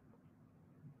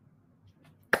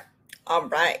 All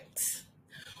right.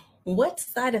 What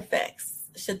side effects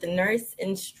should the nurse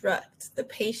instruct the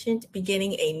patient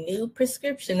beginning a new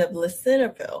prescription of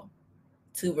lisinopril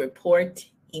to report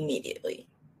immediately?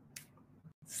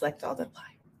 Select all that apply.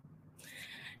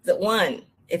 Is it 1,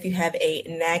 if you have a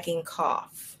nagging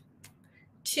cough?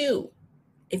 2,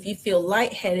 if you feel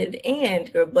lightheaded and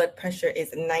your blood pressure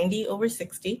is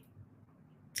 90/60.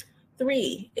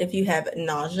 3, if you have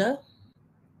nausea.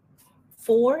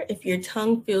 4, if your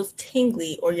tongue feels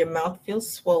tingly or your mouth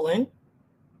feels swollen.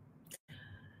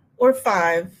 Or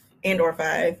 5,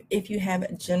 if you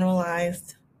have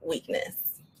generalized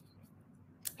weakness.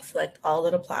 Select all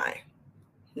that apply.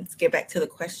 Let's get back to the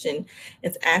question.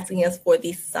 It's asking us for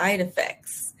the side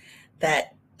effects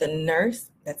that the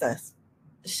nurse, that's us,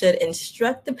 should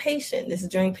instruct the patient, this is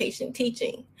during patient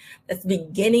teaching, that's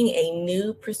beginning a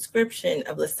new prescription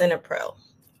of lisinopril.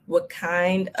 What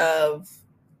kind of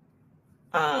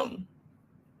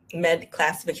med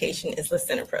classification is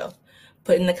lisinopril?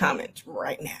 Put in the comments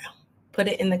right now. Put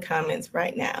it in the comments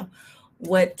right now.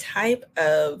 What type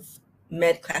of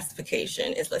med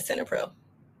classification is lisinopril?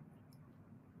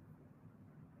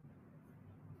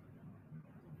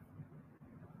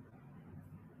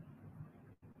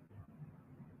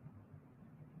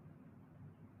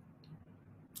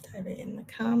 Type it in the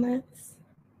comments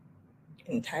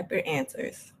and type your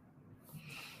answers.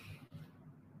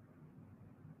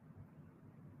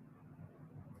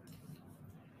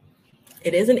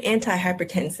 It is an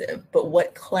antihypertensive, but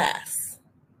what class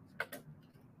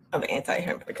of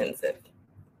antihypertensive?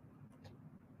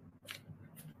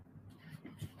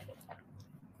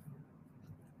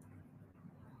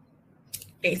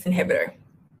 ACE inhibitor.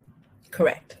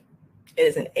 Correct. It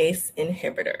is an ACE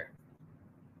inhibitor.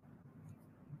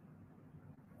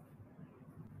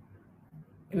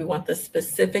 We want the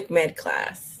specific med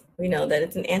class. We know that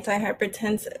it's an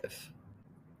antihypertensive,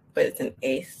 but it's an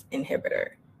ACE inhibitor.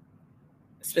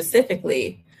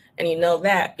 Specifically, and you know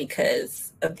that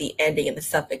because of the ending in the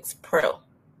suffix pril.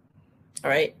 All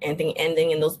right, anything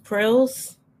ending in those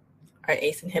prils are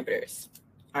ACE inhibitors.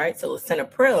 All right, so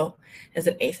lisinopril is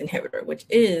an ACE inhibitor, which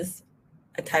is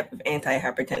a type of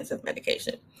antihypertensive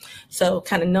medication. So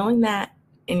kind of knowing that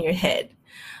in your head,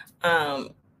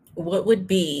 what would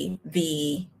be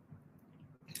the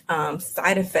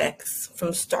side effects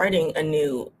from starting a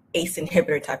new ACE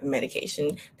inhibitor type of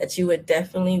medication that you would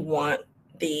definitely want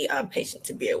the patient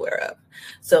to be aware of?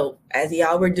 So as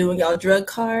y'all were doing y'all drug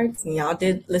cards and y'all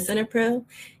did lisinopril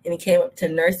and it came up to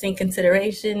nursing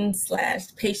considerations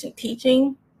 / patient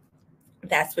teaching,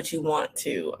 that's what you want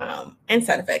to, and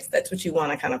side effects, that's what you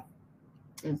want to kind of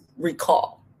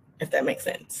recall, if that makes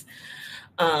sense.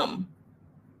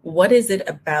 What is it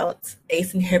about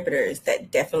ACE inhibitors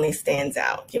that definitely stands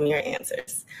out? Give me your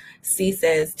answers. C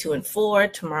says 2 and 4.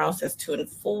 Tomorrow says 2 and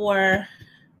 4.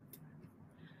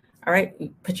 All right,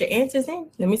 put your answers in.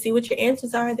 Let me see what your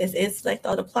answers are. This is select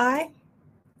all apply.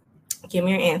 Give me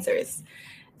your answers.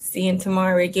 C and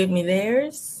Tamara give me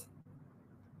theirs.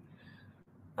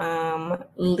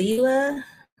 Lila,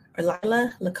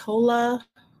 Lacola,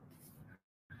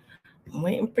 I'm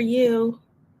waiting for you.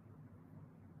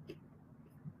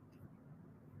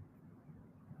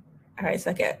 All right,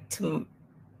 so I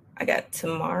got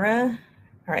Tamara.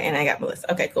 All right, and I got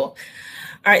Melissa. Okay, cool.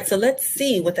 All right, so let's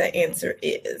see what that answer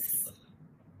is.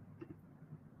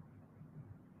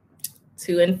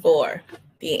 2 and 4.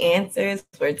 The answers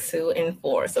were 2 and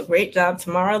 4. So great job,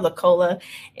 Tamara, Lacola,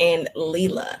 and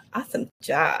Leela. Awesome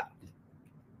job.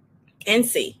 And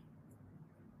C.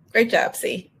 Great job,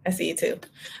 C. I see you too.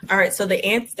 All right, so the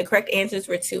correct answers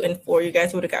were 2 and 4. You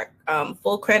guys would have got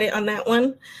full credit on that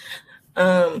one.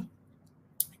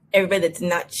 Everybody that did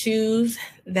not choose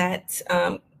that,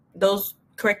 those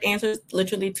correct answers,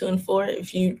 literally 2 and 4.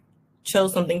 If you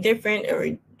chose something different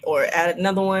or added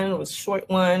another one, was short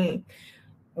one,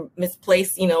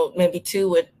 misplaced, maybe 2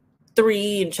 with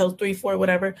 3 and chose 3, 4,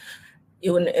 whatever,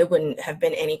 it wouldn't have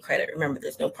been any credit. Remember,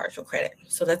 there's no partial credit.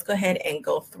 So let's go ahead and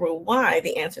go through why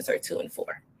the answers are 2 and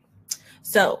 4.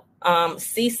 So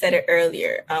C said it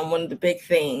earlier. One of the big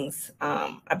things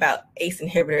about ACE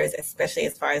inhibitors, especially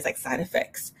as far as like side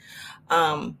effects,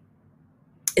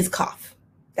 is cough.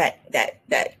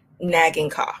 That nagging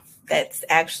cough. That's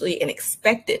actually an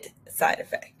expected side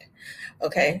effect.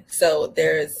 Okay, so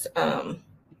there's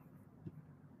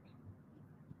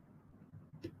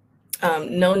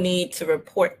no need to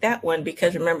report that one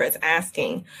because remember, it's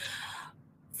asking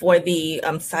for the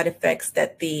side effects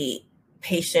that the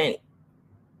patient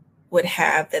would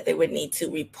have that they would need to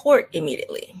report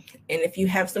immediately. And if you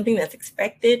have something that's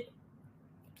expected,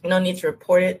 no need to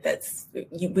report it.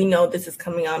 We know this is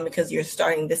coming on because you're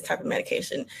starting this type of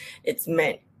medication. It's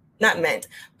not meant,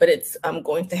 but it's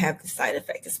going to have the side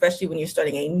effect, especially when you're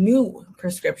starting a new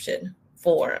prescription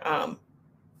for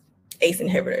ACE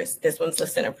inhibitors. This one's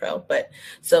lisinopril, but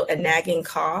so a nagging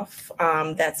cough,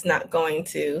 that's not going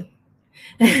to,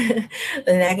 the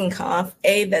nagging cough,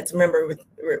 that's remember,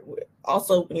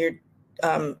 also when you're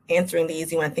answering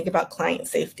these, you want to think about client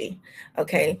safety.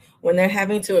 Okay, when they're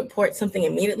having to report something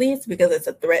immediately, it's because it's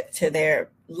a threat to their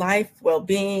life,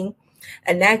 well-being.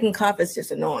 A nagging cough is just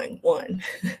annoying. One,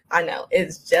 I know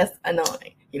it's just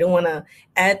annoying. You don't want to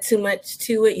add too much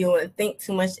to it. You don't want to think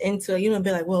too much into it. You don't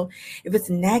be like, well, if it's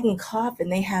a nagging cough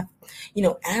and they have,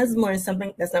 asthma or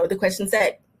something, that's not what the question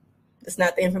said. That's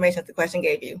not the information that the question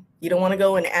gave you. You don't want to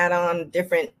go and add on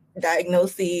different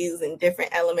diagnoses and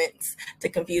different elements to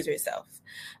confuse yourself.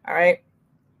 All right.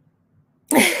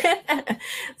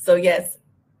 So yes,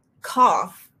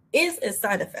 cough is a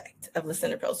side effect of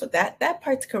lisinopril. So that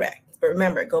part's correct. But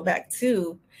remember, go back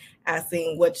to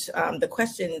asking the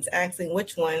question is asking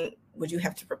which one would you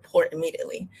have to report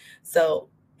immediately. So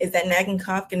is that nagging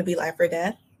cough going to be life or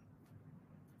death?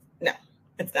 No,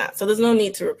 it's not. So there's no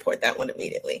need to report that one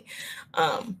immediately.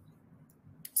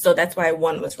 So that's why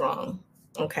one was wrong.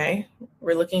 Okay,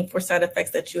 we're looking for side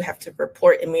effects that you have to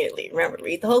report immediately. Remember,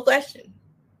 read the whole question,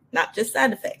 not just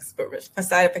side effects, but for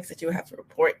side effects that you have to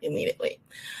report immediately.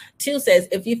 2 says,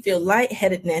 if you feel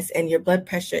lightheadedness and your blood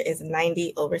pressure is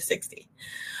 90/60.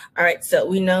 All right, so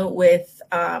we know with,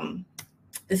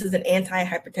 this is an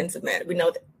antihypertensive med. We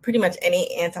know that pretty much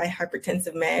any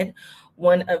antihypertensive med,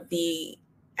 one of the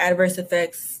adverse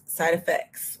effects, side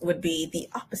effects would be the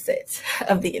opposite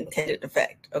of the intended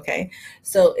effect, okay?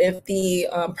 So if the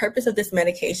purpose of this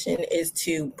medication is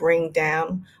to bring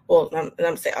down,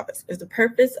 I'm say opposite. If the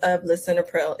purpose of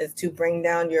lisinopril is to bring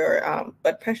down your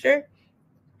blood pressure,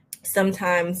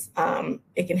 sometimes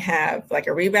it can have like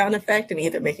a rebound effect and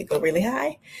either make it go really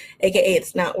high, AKA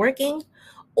it's not working,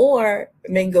 or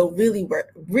it may go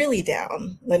really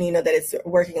down, letting you know that it's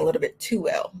working a little bit too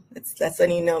well. That's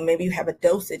letting you know maybe you have a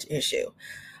dosage issue.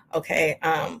 Okay,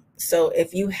 so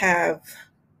if you have,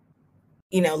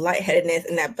 lightheadedness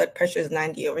and that blood pressure is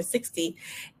 90/60,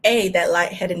 that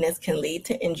lightheadedness can lead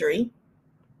to injury.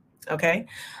 Okay,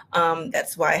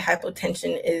 that's why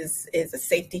hypotension is a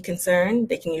safety concern.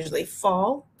 They can usually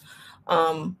fall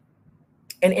and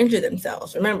injure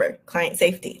themselves. Remember, client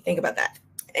safety. Think about that.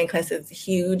 NCLEX is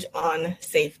huge on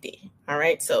safety. All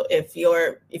right. So if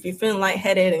you're feeling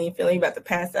lightheaded and you feel like you're about to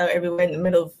pass out everywhere in the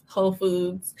middle of Whole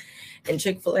Foods and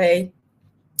Chick-fil-A,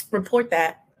 report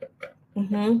that.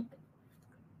 Report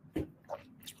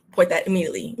that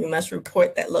immediately. You must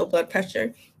report that low blood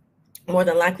pressure. More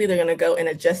than likely, they're going to go and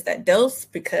adjust that dose,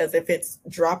 because if it's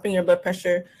dropping your blood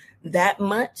pressure that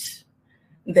much,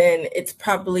 then it's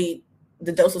probably,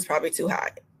 the dose was probably too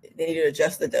high. They need to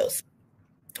adjust the dose.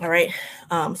 All right,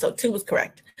 so 2 was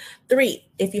correct. 3,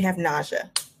 if you have nausea.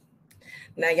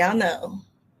 Now, y'all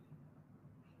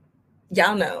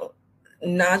know,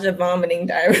 nausea, vomiting,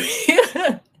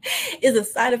 diarrhea is a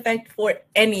side effect for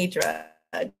any drug.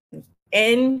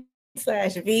 N/V/D.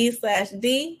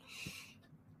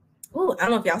 Ooh, I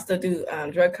don't know if y'all still do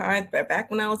drug cards, but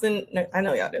back when I was I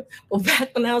know y'all do. Well,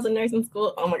 back when I was in nursing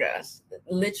school, oh my gosh,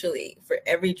 literally for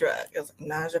every drug, it was like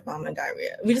nausea, vomiting,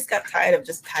 diarrhea. We just got tired of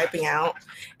just typing out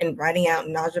and writing out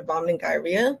nausea, vomiting,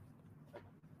 diarrhea,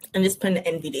 and just putting the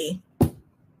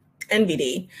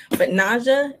NVD. But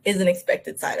nausea is an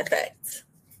expected side effect,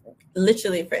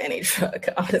 literally for any drug,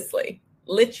 honestly,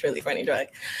 literally for any drug.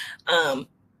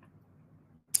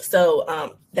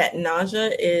 So that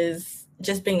nausea is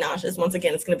just being nauseous. Once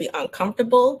again, it's going to be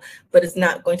uncomfortable, but it's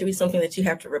not going to be something that you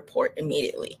have to report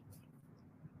immediately.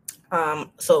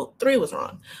 So 3 was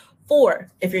wrong.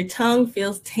 4, if your tongue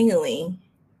feels tingling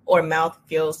or mouth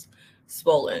feels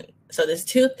swollen. So there's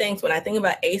 2 things. When I think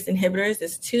about ACE inhibitors,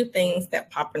 there's 2 things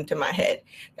that pop into my head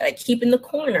that I keep in the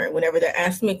corner whenever they're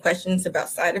asking me questions about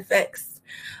side effects,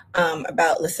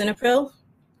 about lisinopril.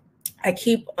 I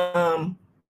keep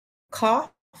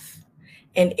cough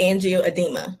and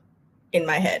angioedema in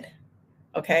my head.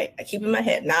 Okay, I keep in my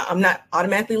head. Now, I'm not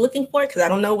automatically looking for it because I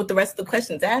don't know what the rest of the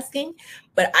question's asking,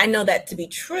 but I know that to be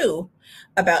true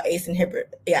about ACE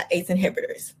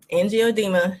inhibitors,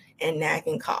 angioedema and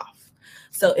nagging cough.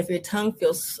 So if your tongue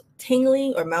feels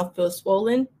tingling or mouth feels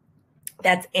swollen,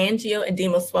 That's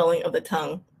angioedema, swelling of the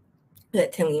tongue,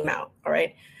 that tingling mouth, all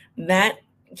right? That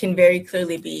can very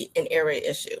clearly be an airway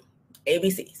issue.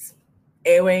 ABCs,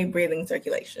 airway, breathing,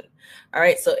 circulation. All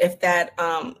right, so if that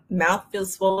mouth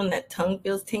feels swollen, that tongue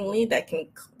feels tingly, that can,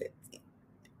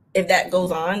 if that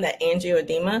goes on, that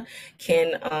angioedema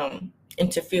can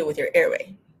interfere with your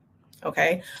airway,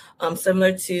 okay?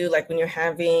 Similar to like when you're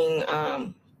having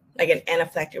like an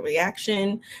anaphylactic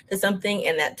reaction to something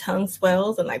and that tongue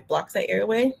swells and like blocks that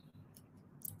airway,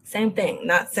 same thing.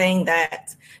 Not saying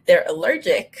that they're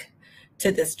allergic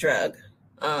to this drug,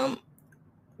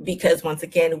 because once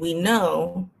again, we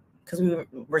know, because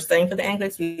we're studying for the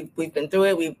NCLEX, we've been through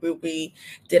it. We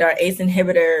did our ACE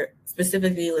inhibitor,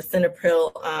 specifically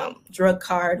lisinopril drug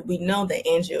card. We know that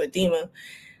angioedema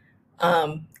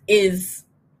is,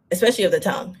 especially of the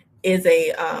tongue, is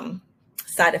a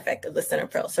side effect of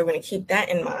lisinopril. So we're going to keep that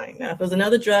in mind. Now, if it was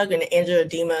another drug and the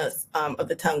angioedema of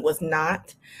the tongue was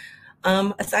not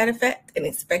a side effect, an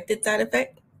expected side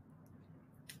effect,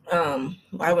 I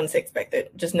wouldn't say expected,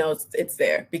 just know it's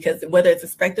there, because whether it's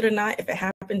expected or not, if it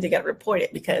happens, you got to report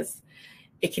it because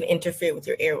it can interfere with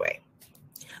your airway.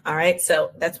 All right,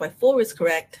 so that's why 4 is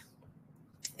correct.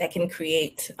 That can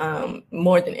create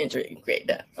more than injury, create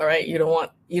death. All right, you don't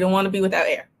want to be without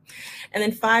air. And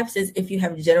then 5 says if you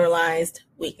have generalized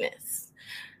weakness.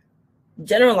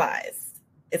 Generalized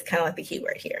is kind of like the key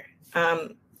word here.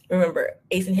 Remember,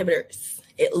 ACE inhibitors,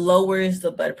 it lowers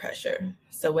the blood pressure.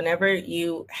 So whenever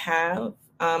you have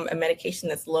a medication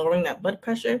that's lowering that blood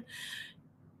pressure,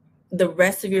 the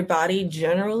rest of your body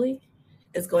generally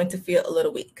is going to feel a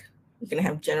little weak. You're going to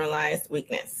have generalized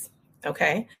weakness,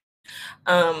 okay?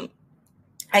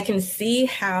 I can see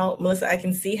how, Melissa, I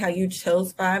can see how you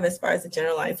chose 5 as far as the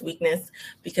generalized weakness,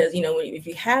 because, you know, if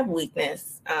you have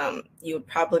weakness, you would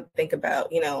probably think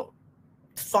about, you know,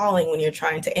 falling when you're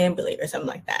trying to ambulate or something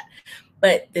like that.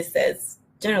 But this says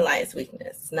generalized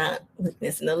weakness, not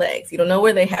weakness in the legs. You don't know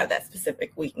where they have that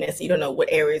specific weakness. You don't know what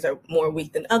areas are more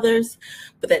weak than others,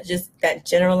 but that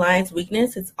generalized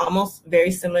weakness, it's almost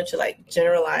very similar to like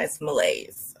generalized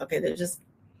malaise. Okay,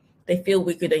 they feel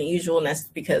weaker than usual, and that's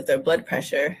because their blood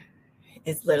pressure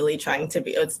is literally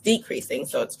it's decreasing.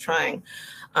 So it's trying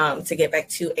to get back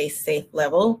to a safe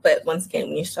level. But once again,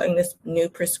 when you're starting this new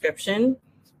prescription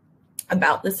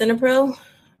about lisinopril,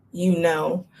 you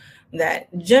know that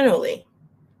generally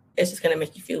it's just going to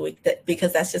make you feel weak,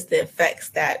 because that's just the effects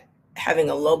that having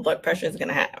a low blood pressure is going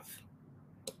to have.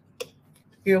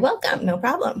 You're welcome. No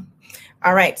problem.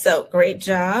 All right. So great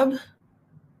job.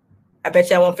 I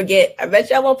bet y'all won't forget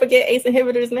ACE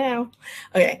inhibitors now.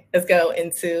 Okay, let's go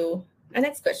into our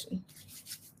next question.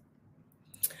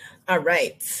 All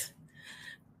right.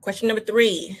 Question number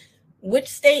 3. Which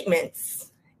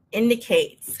statements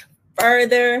indicates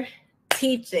further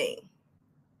teaching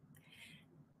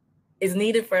is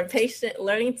needed for a patient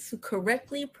learning to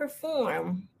correctly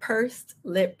perform pursed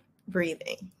lip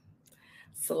breathing?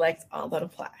 Select all that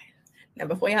apply. Now,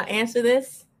 before y'all answer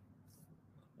this,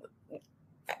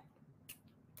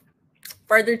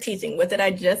 further teaching. What did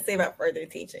I just say about further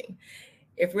teaching?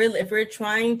 If we're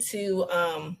trying to,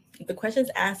 the question's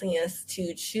asking us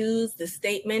to choose the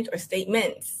statement or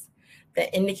statements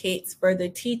that indicates further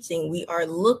teaching, we are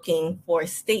looking for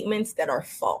statements that are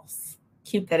false.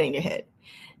 Keep that in your head.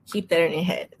 Keep that in your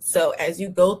head. So as you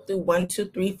go through 1, 2,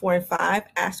 3, 4, and 5,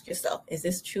 ask yourself, is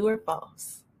this true or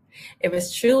false? If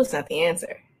it's true, it's not the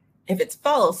answer. If it's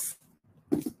false,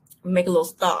 make a little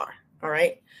star, all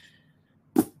right?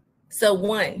 So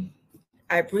 1,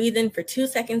 I breathe in for 2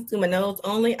 seconds through my nose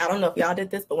only. I don't know if y'all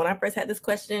did this, but when I first had this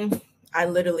question, I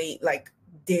literally like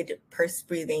did pursed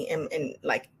breathing and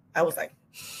like, I was like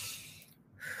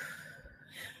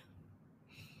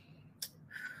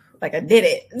I did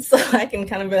it. So I can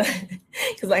kind of,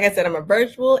 because like I said, I'm a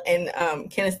virtual and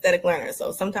kinesthetic learner.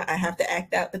 So sometimes I have to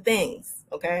act out the things,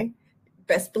 okay?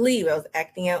 Best believe I was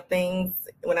acting out things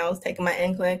when I was taking my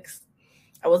NCLEX.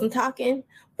 I wasn't talking,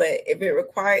 but if it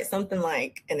required something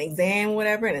like an exam,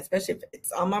 whatever, and especially if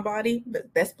it's on my body,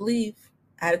 but best believe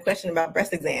I had a question about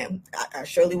breast exam. I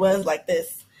surely was like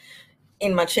this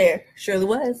in my chair, surely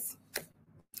was.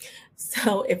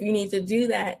 So if you need to do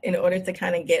that in order to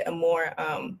kind of get a more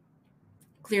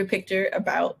clear picture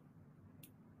about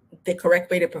the correct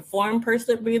way to perform pursed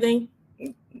lip breathing,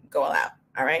 go all out,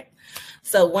 all right?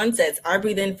 So 1 says, I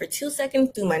breathe in for 2 seconds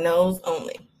through my nose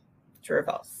only. True or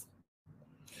false?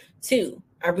 2,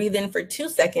 I breathe in for 2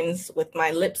 seconds with my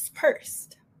lips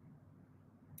pursed.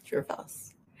 True or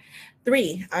false?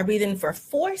 3, I breathe in for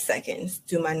 4 seconds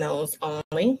through my nose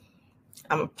only.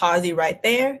 I'm going to pause you right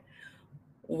there.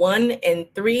 1 and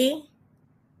 3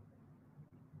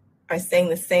 are saying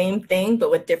the same thing, but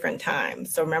with different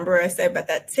times. So remember I said about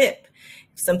that tip.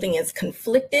 If something is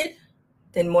conflicted,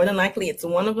 then more than likely it's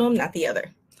one of them, not the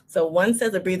other. So 1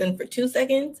 says I breathe in for 2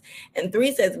 seconds, and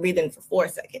 3 says breathe in for 4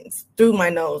 seconds through my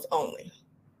nose only.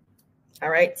 All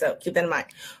right, so keep that in mind.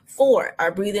 4, I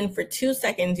breathe in for 2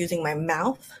 seconds using my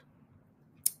mouth.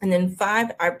 And then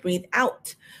 5, I breathe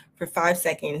out for 5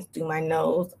 seconds through my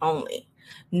nose only.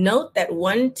 Note that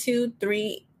 1, 2,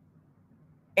 3,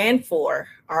 and 4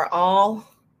 are all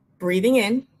breathing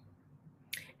in.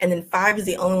 And then 5 is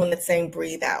the only one that's saying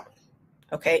breathe out.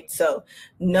 Okay, so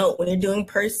note when you're doing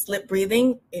pursed lip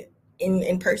breathing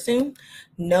in person,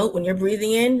 note when you're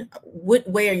breathing in, what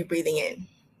way are you breathing in?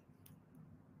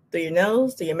 Through your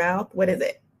nose, through your mouth, what is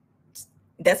it?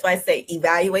 That's why I say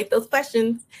evaluate those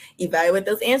questions, evaluate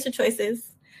those answer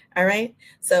choices. All right,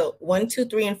 so 1, 2,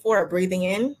 3, and 4 are breathing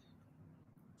in.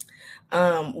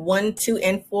 1, 2,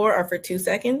 and 4 are for 2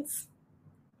 seconds.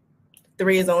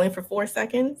 3 is only for 4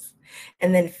 seconds.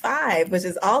 And then 5, which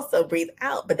is also breathe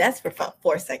out, but that's for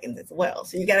 4 seconds as well.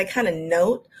 So you got to kind of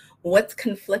note what's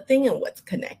conflicting and what's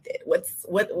connected.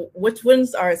 Which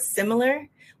ones are similar,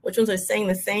 which ones are saying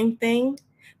the same thing,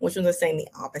 which ones are saying the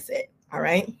opposite. All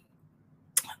right.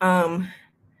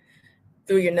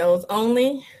 Through your nose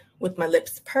only, with my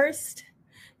lips pursed,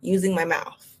 using my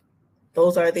mouth.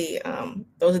 Those are the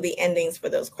endings for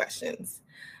those questions.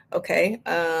 Okay.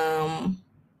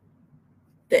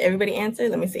 Did everybody answer?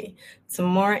 Let me see.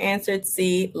 Tamara answered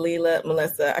C, Leela,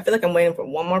 Melissa. I feel like I'm waiting for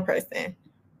one more person.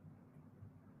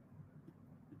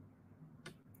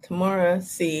 Tamara,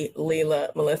 C,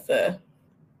 Leela, Melissa.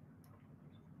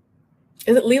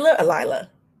 Is it Leela or Lila?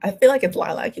 I feel like it's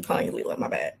Lila. I keep calling you Leela. My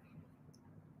bad.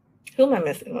 Who am I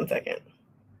missing? 1 second.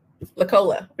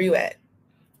 Lacola, where you at?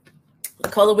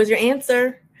 Lacola, where's your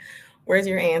answer? Where's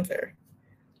your answer?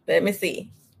 Let me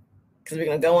see. Because we're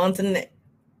going to go on to the next.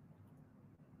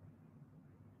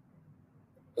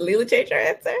 Leela changed her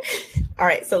answer. All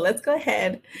right, so let's go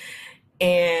ahead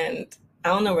and I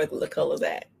don't know where Lacola's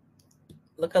at.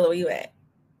 Lacola, where you at?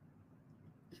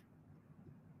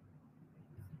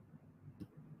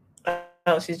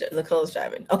 Oh, Lacola's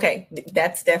driving. Okay,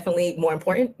 that's definitely more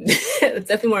important. It's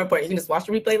definitely more important. You can just watch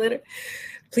the replay later.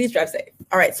 Please drive safe.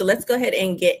 All right, so let's go ahead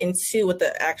and get into what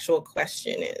the actual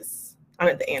question is. I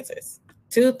mean, the answers.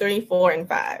 2, 3, 4, and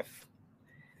 5.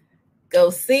 Go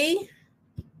C.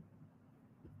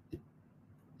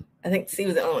 I think C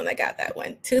was the only one that got that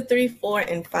one. 2, 3, 4,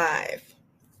 and 5.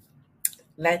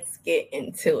 Let's get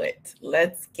into it.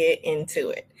 Let's get into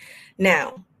it.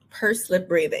 Now, pursed lip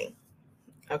breathing.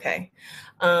 Okay.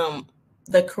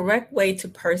 The correct way to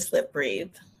pursed lip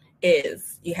breathe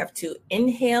is you have to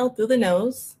inhale through the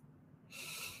nose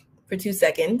for 2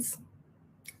 seconds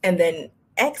and then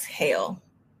exhale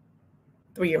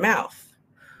through your mouth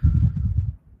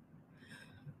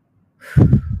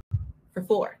for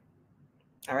 4.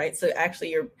 All right. So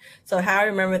actually so how I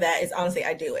remember that is honestly,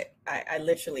 I do it. I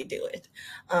literally do it.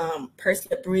 Pursed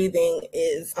lip breathing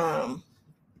is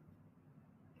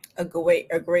a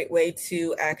great way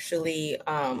to actually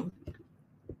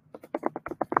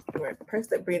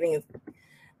pursed lip breathing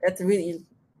that's really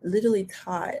literally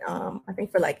taught I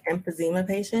think for like emphysema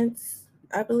patients,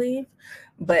 I believe,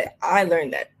 but I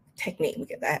learned that technique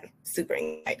because I have super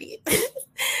anxiety.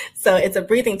 So it's a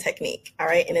breathing technique, all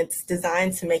right, and it's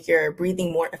designed to make your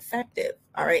breathing more effective,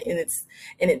 all right, and it's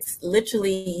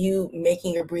literally you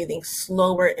making your breathing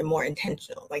slower and more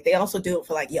intentional. Like they also do it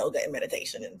for like yoga and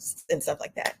meditation and stuff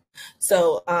like that.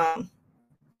 So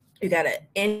you gotta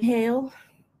inhale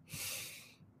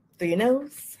through your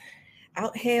nose,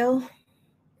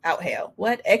 exhale.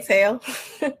 What? Exhale.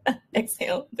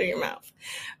 Exhale through your mouth.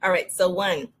 All right. So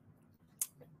 1,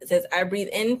 it says, I breathe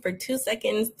in for 2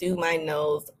 seconds through my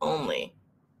nose only.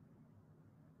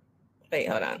 Wait,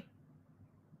 hold on.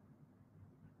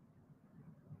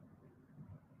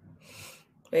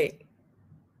 Wait.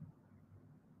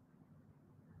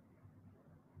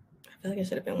 I feel like it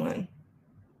should have been 1.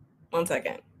 1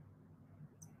 second.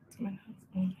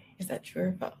 Is that true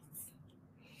or false?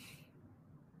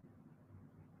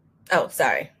 Oh,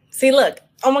 sorry. See, look.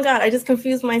 Oh my God, I just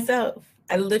confused myself.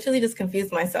 I literally just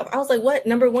confused myself. I was like, what?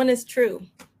 Number 1 is true.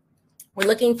 We're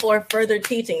looking for further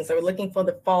teaching. So we're looking for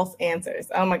the false answers.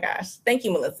 Oh my gosh. Thank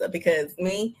you, Melissa, because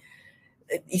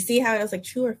you see how I was like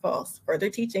true or false? Further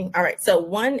teaching. All right. So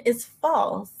 1 is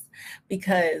false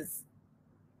because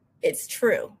it's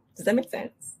true. Does that make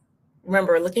sense?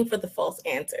 Remember, we're looking for the false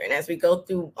answer. And as we go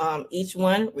through each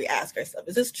one, we ask ourselves,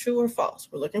 is this true or false?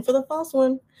 We're looking for the false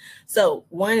one. So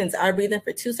 1 is I breathe in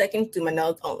for 2 seconds through my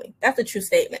nose only. That's a true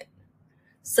statement.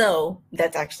 So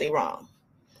that's actually wrong.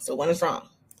 So 1 is wrong.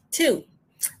 2,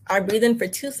 I breathe in for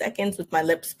 2 seconds with my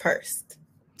lips pursed.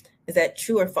 Is that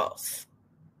true or false?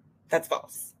 That's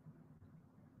false.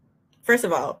 First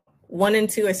of all, 1 and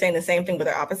 2 are saying the same thing, but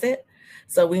they're opposite.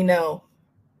 So we know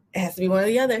it has to be one or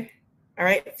the other. All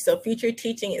right. So future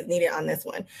teaching is needed on this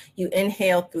one. You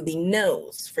inhale through the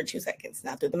nose for 2 seconds,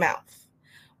 not through the mouth,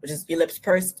 which is your lips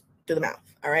pursed through the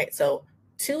mouth. All right. So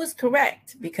 2 is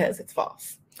correct because it's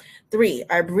false. 3,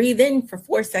 I breathe in for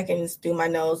 4 seconds through my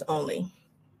nose only.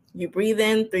 You breathe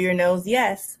in through your nose,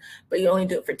 yes, but you only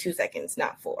do it for 2 seconds,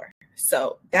 not 4.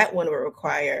 So that one will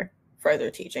require further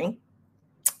teaching.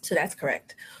 So that's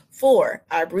correct. 4,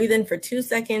 I breathe in for 2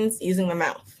 seconds using my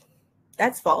mouth.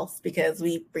 That's false because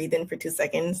we breathe in for 2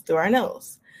 seconds through our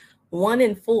nose. 1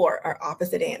 and 4 are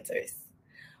opposite answers.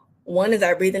 1 is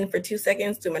I breathe in for 2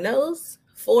 seconds through my nose.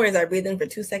 4 is I breathe in for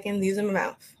 2 seconds using my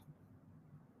mouth.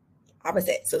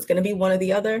 Opposite. So it's going to be one or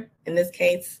the other. In this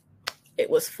case, it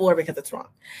was 4 because it's wrong.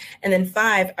 And then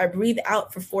 5, I breathe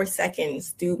out for 4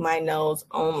 seconds through my nose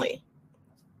only.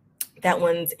 That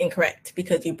one's incorrect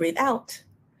because you breathe out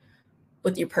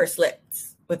with your pursed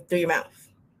lips, through your mouth.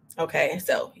 Okay,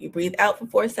 so you breathe out for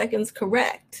 4 seconds,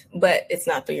 correct, but it's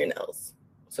not through your nose.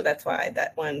 So that's why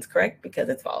that one's correct because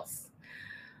it's false.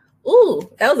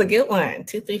 Ooh, that was a good one.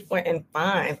 2, 3, 4, and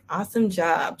 5. Awesome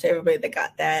job to everybody that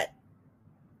got that.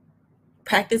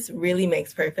 Practice really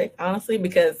makes perfect, honestly,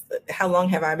 because how long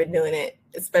have I been doing it,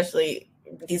 especially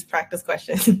these practice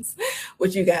questions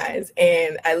with you guys?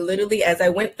 And I literally, as I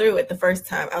went through it the first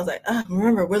time, I was like, oh,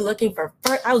 remember, we're looking for,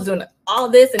 I was doing all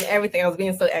this and everything. I was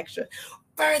being so extra.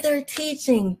 Further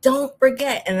teaching, don't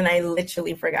forget. And then I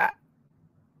literally forgot.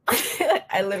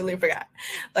 I literally forgot.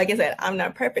 Like I said, I'm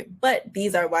not perfect, but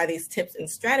these are why these tips and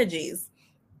strategies,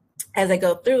 as I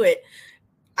go through it,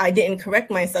 I didn't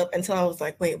correct myself until I was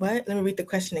like, wait, what? Let me read the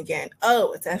question again.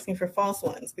 Oh, it's asking for false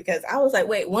ones because I was like,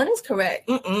 wait, 1 is correct.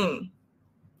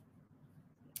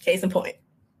 Case in point.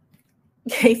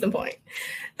 Case in point.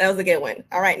 That was a good one.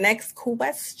 All right, next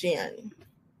question.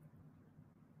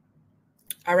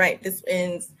 All right, this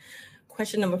is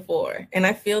question number 4. And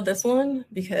I feel this one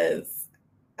because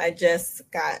I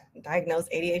just got diagnosed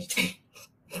ADHD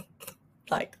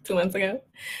like 2 months ago.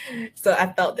 So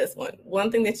I felt this one.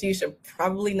 One thing that you should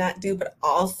probably not do, but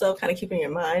also kind of keep in your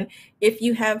mind, if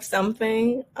you have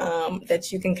something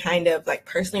that you can kind of like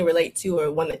personally relate to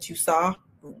or one that you saw,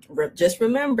 just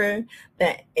remember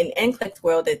that in NCLEX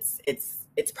world, it's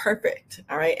perfect.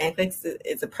 All right. NCLEX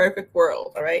is a perfect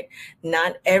world. All right.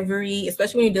 Not every,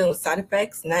 especially when you're dealing with side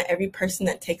effects, not every person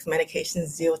that takes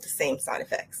medications deal with the same side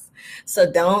effects.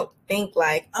 So don't think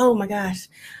like, oh my gosh,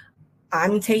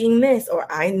 I'm taking this, or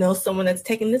I know someone that's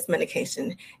taking this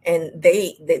medication and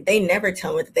they never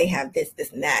tell me that they have this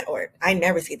and that, or I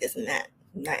never see this and that.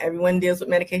 Not everyone deals with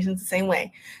medications the same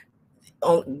way.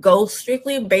 Go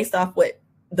strictly based off what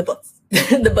the book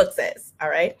says. All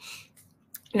right.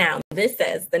 Now, this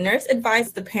says the nurse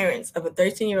advised the parents of a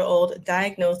 13-year-old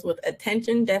diagnosed with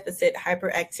attention deficit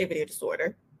hyperactivity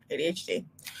disorder, ADHD,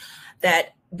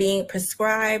 that's being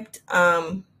prescribed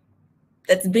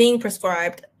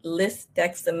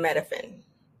lisdexamfetamine.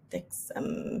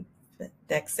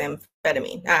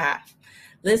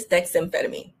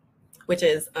 Lisdexamfetamine, which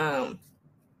is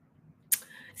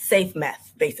safe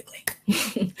meth, basically.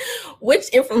 Which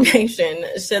information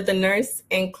should the nurse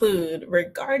include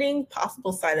regarding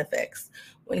possible side effects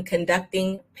when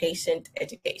conducting patient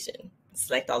education?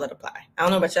 Select all that apply. I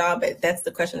don't know about y'all, but that's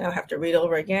the question I'll have to read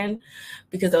over again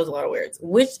because those are a lot of words.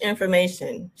 Which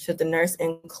information should the nurse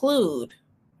include,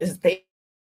 this is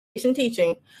patient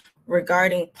teaching,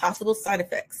 regarding possible side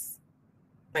effects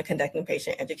when conducting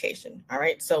patient education? All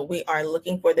right, so we are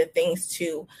looking for the things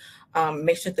to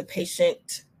make sure the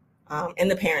patient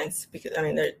and the parents, because I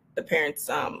mean, the parents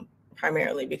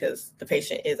primarily because the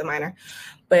patient is a minor,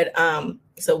 but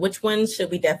so which ones should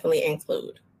we definitely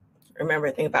include? Remember,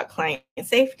 think about client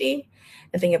safety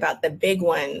and think about the big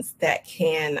ones that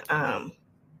can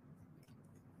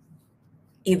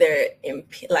either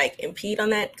impede on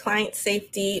that client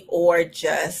safety or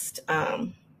just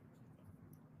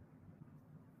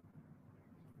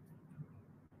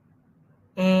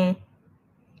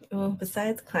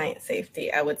besides client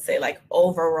safety, I would say like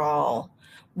overall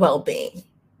well-being.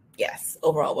 Yes,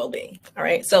 overall well-being. All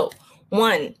right. So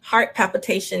 1, heart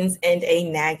palpitations and a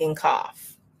nagging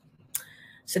cough.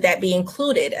 Should that be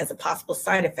included as a possible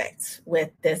side effect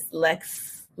with this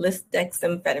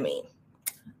lisdexamfetamine?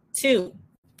 2,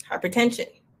 hypertension.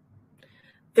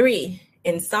 3,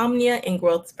 insomnia and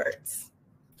growth spurts.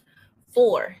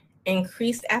 4,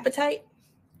 increased appetite.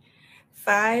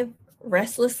 5,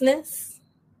 restlessness.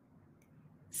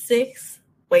 6,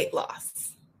 weight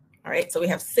loss. All right, so we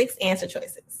have 6 answer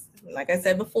choices. Like I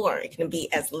said before, it can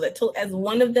be as little as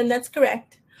one of them that's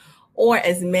correct, or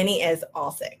as many as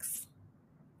all 6.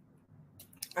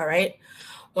 All right.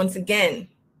 Once again,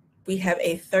 we have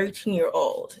a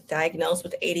 13-year-old diagnosed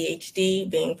with ADHD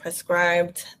being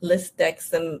prescribed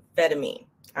lisdexamfetamine.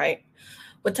 All right.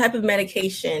 What type of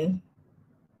medication,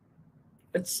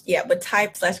 what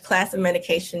type/class of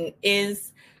medication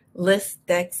is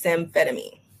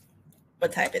lisdexamfetamine?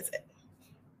 What type is it?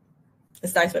 It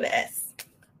starts with an S.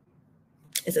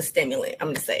 It's a stimulant. I'm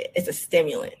going to say it. It's a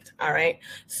stimulant. All right.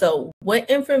 So which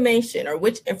information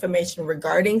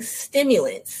regarding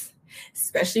stimulants,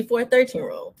 especially for a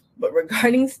 13-year-old, but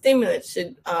regarding stimulants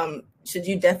should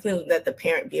you definitely let the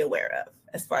parent be aware of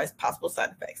as far as possible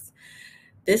side effects?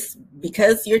 This,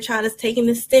 because your child is taking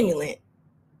the stimulant,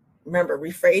 remember,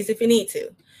 rephrase if you need to,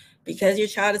 because your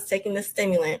child is taking the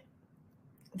stimulant,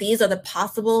 these are the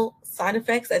possible side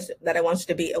effects that I want you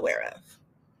to be aware of.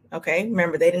 Okay,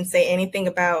 remember, they didn't say anything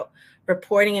about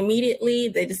reporting immediately.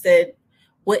 They just said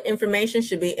what information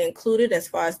should be included as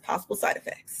far as possible side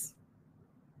effects.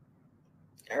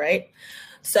 All right,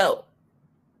 so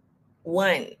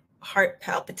 1, heart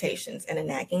palpitations and a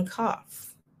nagging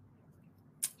cough.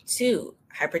 2,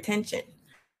 hypertension.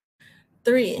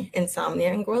 3,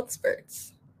 insomnia and growth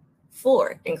spurts.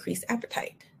 4, increased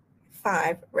appetite.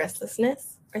 5,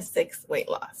 restlessness. Or 6, weight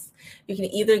loss.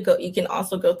 You can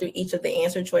also go through each of the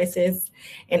answer choices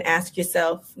and ask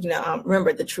yourself,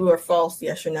 remember the true or false,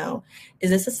 yes or no. Is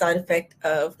this a side effect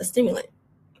of a stimulant?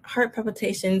 Heart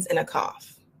palpitations and a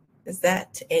cough. Is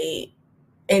that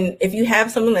and if you have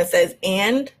something that says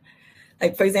and,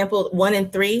 like for example, 1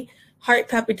 and 3, heart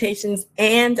palpitations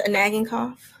and a nagging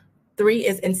cough. 3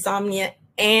 is insomnia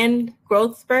and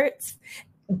growth spurts.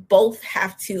 Both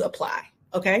have to apply.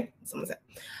 Okay. Someone said.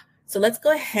 So let's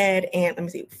go ahead and let me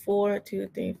see. 4, 2,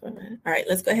 3, 4. 9. All right.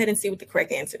 Let's go ahead and see what the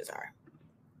correct answers are.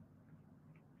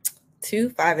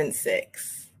 2, 5, and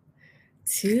 6.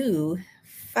 2,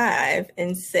 5,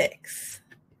 and 6.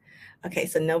 Okay.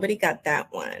 So nobody got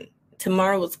that one.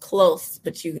 Tamara was close,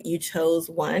 but you chose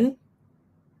 1.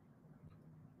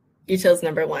 You chose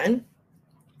number 1.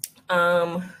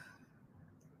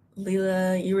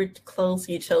 Leela, you were close.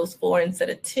 You chose 4 instead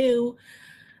of 2.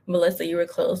 Melissa, you were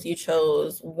close. You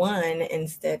chose 1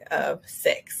 instead of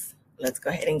 6. Let's go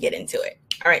ahead and get into it.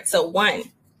 All right. So 1,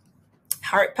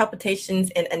 heart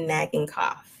palpitations and a nagging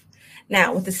cough.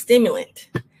 Now with the stimulant,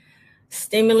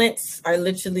 stimulants are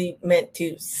literally meant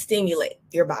to stimulate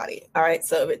your body. All right.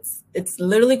 So it's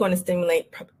literally going to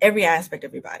stimulate every aspect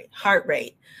of your body, heart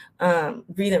rate,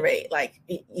 breathing rate, like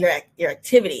your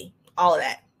activity, all of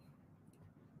that.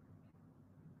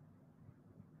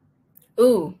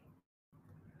 Ooh.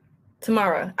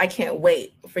 Tamara, I can't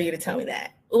wait for you to tell me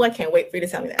that. Oh, I can't wait for you to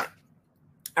tell me that.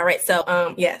 All right.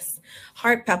 So, yes,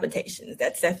 heart palpitations.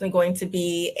 That's definitely going to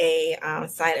be a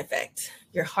side effect.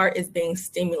 Your heart is being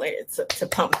stimulated to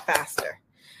pump faster.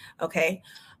 Okay.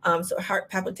 So heart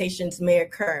palpitations may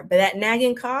occur, but that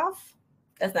nagging cough,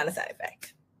 that's not a side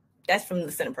effect. That's from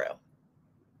the Cinepro.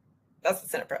 That's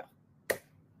the Cinepro.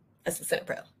 That's the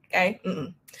Cinepro. Okay.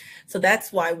 So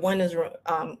that's why 1 is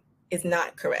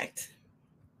not correct.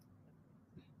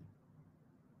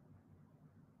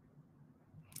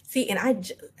 See, and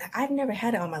I've never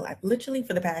had it all my life, literally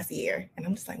for the past year. And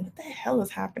I'm just like, what the hell is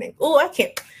happening? Oh, I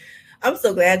can't. I'm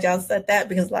so glad y'all said that,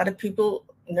 because a lot of people,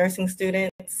 nursing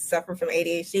students, suffer from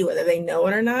ADHD, whether they know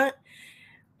it or not.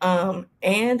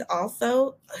 And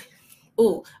also,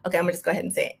 okay, I'm gonna just go ahead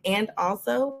and say it. And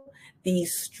also the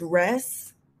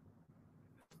stress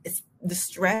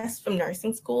from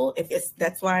nursing school.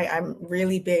 That's why I'm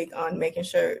really big on making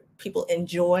sure people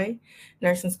enjoy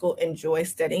nursing school, enjoy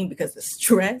studying, because the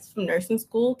stress from nursing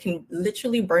school can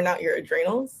literally burn out your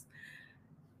adrenals,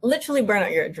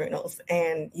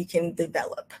 and you can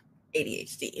develop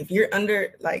ADHD. If you're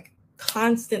under like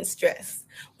constant stress,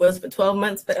 whether it's for 12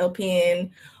 months for LPN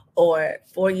or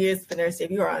 4 years for nursing,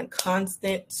 if you are on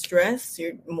constant stress,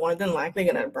 you're more than likely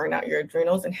going to burn out your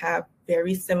adrenals and have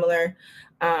very similar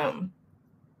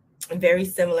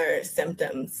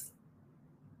symptoms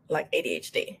like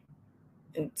ADHD,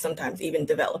 and sometimes even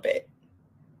develop it.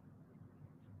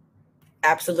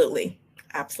 Absolutely.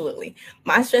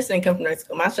 My stress didn't come from nursing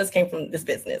school. My stress came from this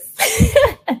business.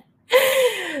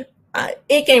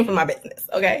 It came from my business,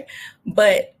 okay?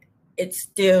 But it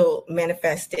still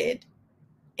manifested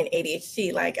in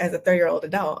ADHD, like as a 30-year-old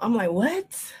adult. I'm like,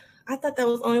 what? I thought that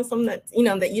was only something that,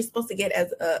 that you're supposed to get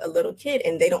as a little kid,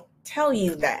 and they don't tell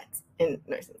you that in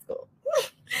nursing school.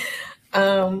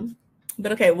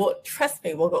 But okay, well, trust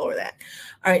me, we'll go over that.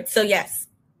 All right, so yes,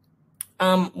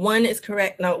 1 is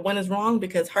correct. No, 1 is wrong,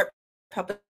 because heart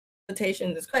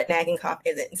palpitations is correct, nagging cough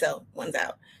isn't, so one's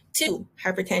out. 2,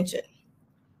 hypertension.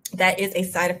 That is a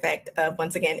side effect of,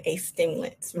 once again, a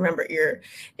stimulant. Remember,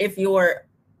 if your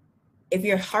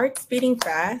heart's beating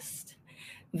fast,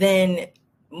 then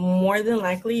more than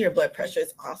likely your blood pressure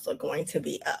is also going to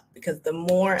be up, because the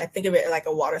more, I think of it like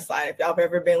a water slide. If y'all have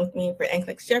ever been with me for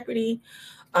NCLEX Jeopardy,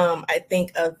 I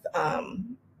think of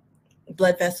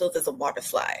blood vessels as a water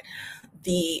slide.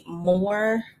 The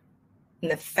more and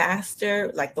the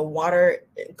faster like the water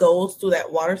goes through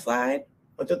that water slide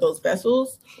or through those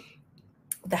vessels,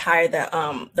 the higher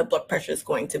the blood pressure is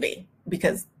going to be,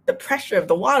 because the pressure of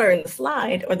the water in the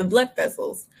slide or the blood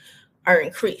vessels are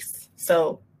increased.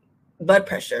 So blood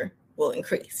pressure will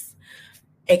increase,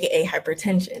 aka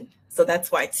hypertension. So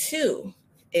that's why 2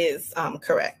 is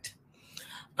correct.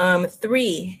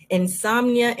 3,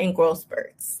 insomnia and growth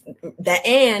spurts. That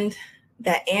and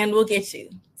will get you.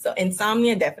 So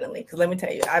insomnia, definitely, because let me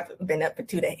tell you, I've been up for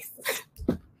 2 days.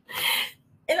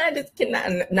 And I just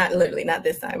cannot, not literally, not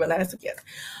this time, but last week, yes.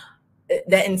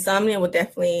 That insomnia will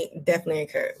definitely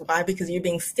occur. Why? Because you're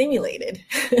being stimulated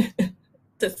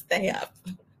to stay up.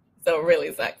 So it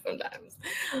really sucks sometimes.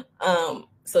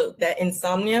 So that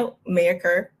insomnia may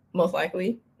occur, most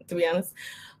likely, to be honest.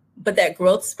 But that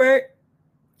growth spurt,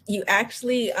 you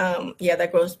actually, that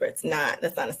growth spurt's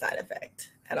that's not a side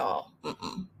effect at all.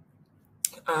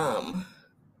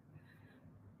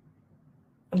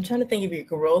 I'm trying to think if your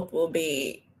growth will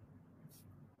be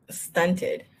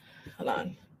stunted. Hold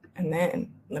on. And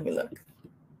then let me look.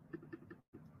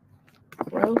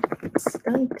 Growth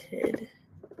stunted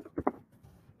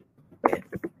with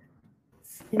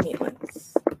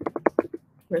stimulants.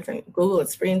 Google,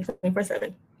 it's free and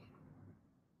 24/7.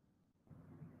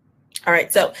 All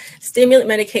right, so stimulant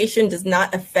medication does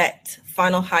not affect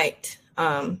final height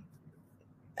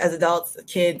as adults,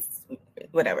 kids,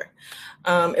 whatever.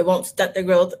 It won't stunt their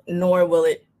growth, nor will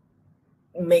it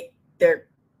make their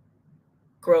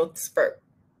growth spurt.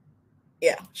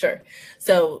 Yeah, sure.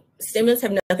 So stimulants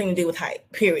have nothing to do with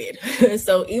height, period.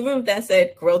 So even if that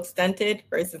said growth stunted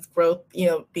versus growth,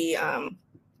 your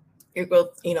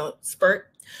growth,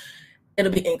 spurt,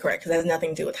 it'll be incorrect, because it has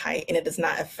nothing to do with height, and it does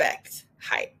not affect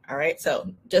height. All right.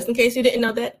 So just in case you didn't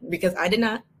know that, because I did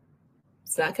not,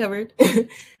 it's not covered.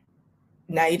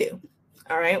 Now you do.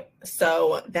 All right.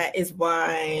 So that is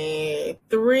why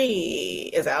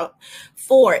 3 is out.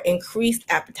 4, increased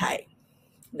appetite.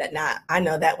 I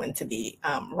know that one to be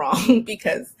wrong,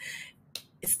 because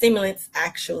stimulants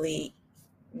actually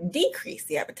decrease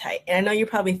the appetite. And I know you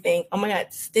probably think, oh my God,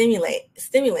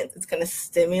 stimulants, it's going to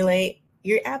stimulate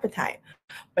your appetite.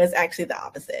 But it's actually the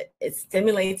opposite. It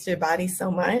stimulates your body so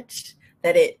much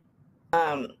that it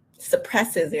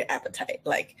suppresses your appetite.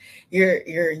 Like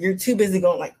you're too busy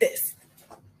going like this.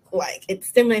 Like it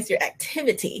stimulates your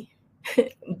activity,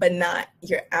 but not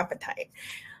your appetite.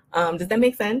 Does that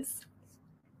make sense?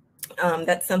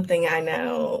 That's something I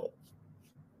know.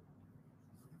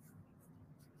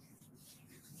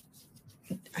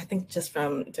 I think just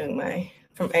from doing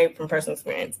from personal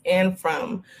experience and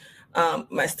from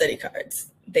my study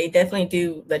cards, they definitely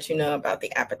do let you know about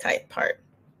the appetite part.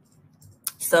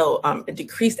 So a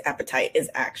decreased appetite is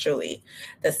actually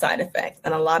the side effect.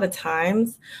 And a lot of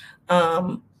times,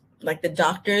 like the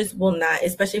doctors will not,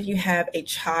 especially if you have a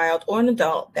child or an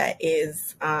adult that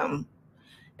is,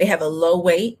 they have a low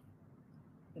weight,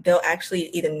 they'll actually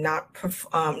either not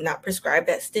prescribe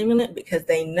that stimulant, because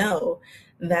they know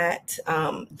that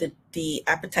the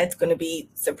appetite's going to be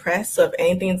suppressed. So if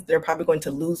anything, they're probably going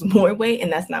to lose more weight,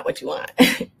 and that's not what you want.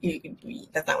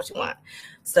 That's not what you want.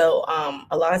 So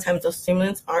a lot of times those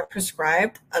stimulants aren't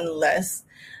prescribed unless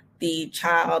the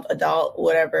child, adult,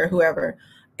 whatever, whoever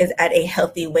is at a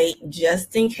healthy weight,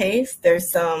 just in case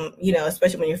there's some,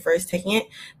 especially when you're first taking it,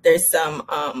 there's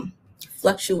some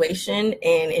fluctuation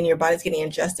and your body's getting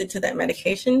adjusted to that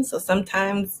medication. So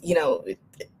sometimes,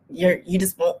 you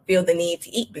just won't feel the need to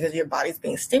eat because your body's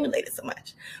being stimulated so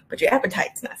much, but your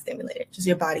appetite's not stimulated, just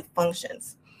your body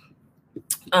functions.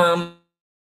 5,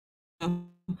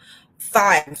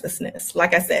 restlessness.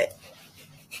 Like I said,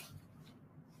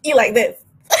 you like this.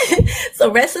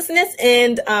 So restlessness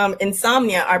and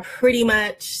insomnia are pretty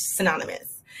much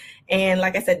synonymous. And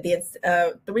like I said,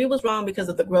 the 3 was wrong because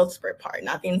of the growth spurt part,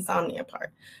 not the insomnia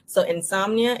part. So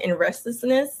insomnia and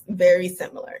restlessness, very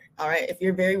similar. All right. If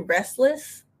you're very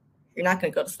restless, you're not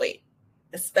going to go to sleep,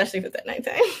 especially if it's at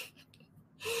nighttime.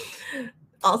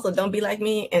 Also, don't be like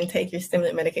me and take your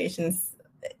stimulant medications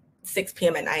 6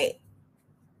 p.m. at night.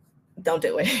 Don't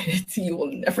do it. You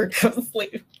will never go to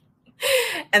sleep.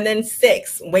 And then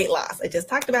 6, weight loss. I just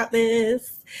talked about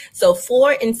this. So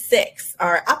 4 and 6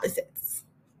 are opposites.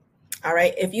 All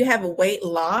right. If you have a weight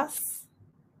loss,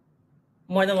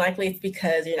 more than likely it's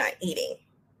because you're not eating.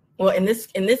 Well, in this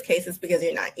case, it's because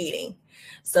you're not eating.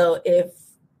 So if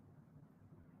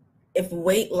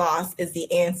weight loss is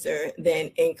the answer,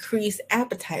 then increased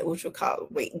appetite, which we'll call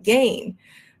weight gain,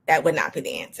 that would not be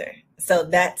the answer. So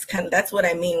that's what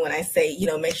I mean when I say,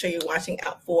 make sure you're watching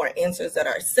out for answers that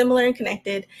are similar and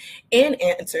connected and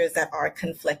answers that are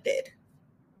conflicted.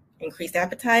 Increased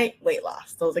appetite, weight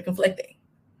loss, those are conflicting.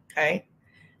 Okay.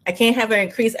 I can't have an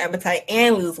increased appetite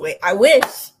and lose weight. I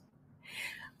wish,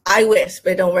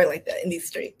 but it don't work like that in these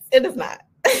streets. It does not.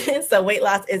 So weight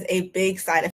loss is a big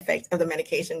side effect of the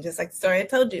medication, just like the story I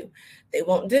told you. They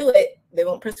won't do it. They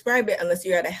won't prescribe it unless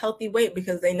you're at a healthy weight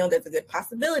because they know there's a good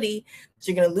possibility that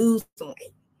you're going to lose some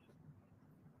weight.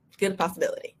 Good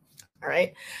possibility. All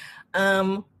right.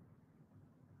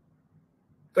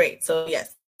 Great. So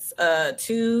yes,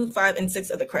 2, 5, and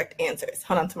 6 are the correct answers.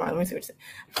 Hold on, tomorrow. Let me see what you said.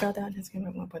 I fell down his game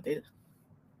at 1.3.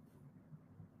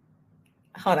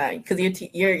 Hold on, because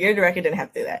your director didn't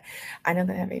have to do that. I know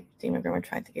that I have ADHD. My grandma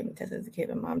tried to give me tests as a kid,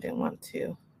 but mom didn't want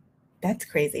to. That's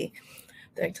crazy.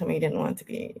 The doctor told me you don't want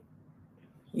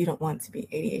to be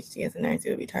ADHD as a nurse.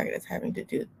 You would be targeted as having to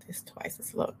do this twice as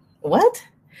slow. What?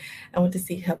 I went to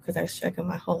seek help because I was struggling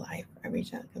my whole life. I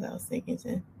reached out because I was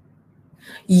thinking,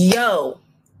 yo.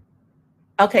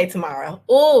 Okay, tomorrow.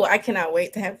 Oh, I cannot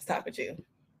wait to have this talk with you.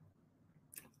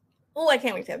 Oh, I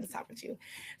can't wait to have this talk with you.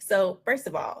 So first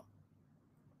of all,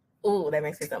 oh, that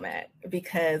makes me so mad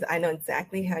because I know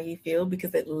exactly how you feel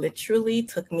because it literally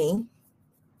took me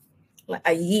like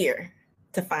a year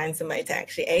to find somebody to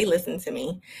actually A, listen to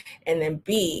me, and then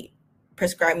B,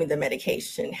 prescribe me the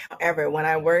medication. However, when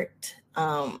I worked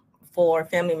for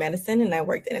family medicine and I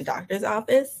worked in a doctor's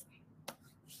office,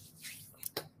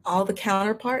 all the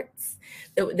counterparts,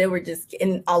 they were just,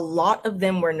 and a lot of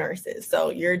them were nurses. So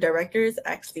your director is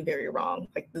actually very wrong.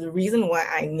 Like the reason why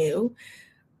I knew,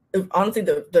 honestly,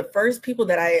 the first people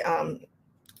that I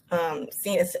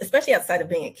seen, especially outside of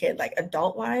being a kid, like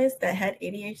adult wise, that had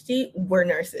ADHD were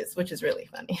nurses, which is really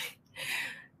funny.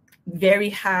 Very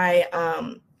high,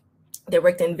 they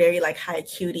worked in very like high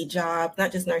acuity jobs,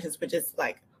 not just nurses, but just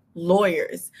like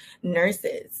lawyers,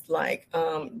 nurses, like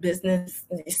business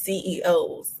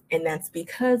CEOs. And that's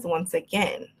because, once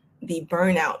again, the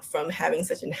burnout from having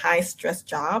such a high stress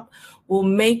job will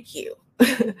make you,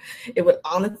 it would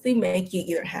honestly make you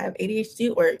either have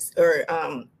ADHD or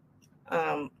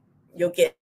you'll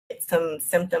get some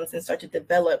symptoms and start to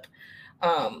develop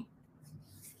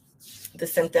the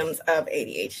symptoms of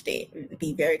ADHD.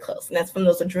 Be very close. And that's from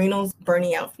those adrenals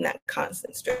burning out from that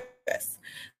constant stress.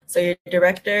 So your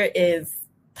director is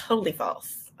totally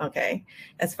false, okay?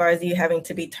 As far as you having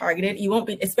to be targeted, you won't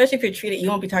be, especially if you're treated, you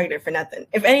won't be targeted for nothing.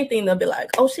 If anything, they'll be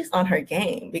like, oh, she's on her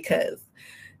game because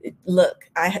look,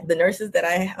 I had the nurses that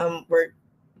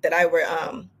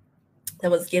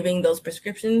that was giving those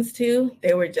prescriptions to,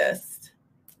 they were just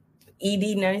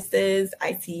ED nurses,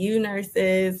 ICU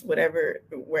nurses, whatever,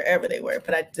 wherever they were.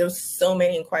 But there was so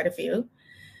many and quite a few.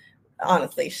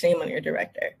 Honestly, shame on your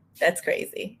director. That's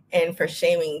crazy. And for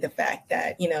shaming the fact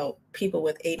that, people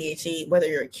with ADHD, whether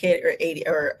you're a kid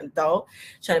or adult,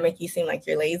 trying to make you seem like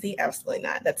you're lazy, absolutely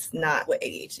not. That's not what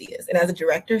ADHD is. And as a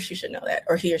director, she should know that,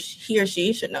 or he or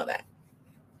she should know that.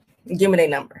 Give me their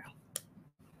number.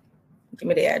 Give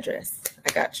me the address.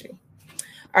 I got you.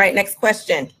 All right, next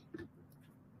question.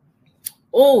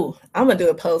 Oh, I'm gonna do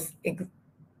a post. I'm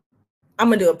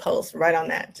gonna do a post right on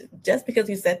that. Just because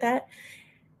you said that,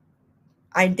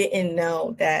 I didn't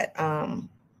know that.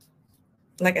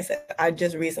 Like I said, I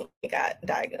just recently got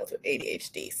diagnosed with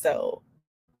ADHD, so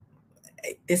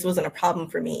this wasn't a problem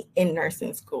for me in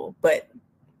nursing school. But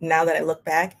now that I look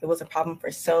back, it was a problem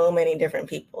for so many different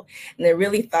people, and they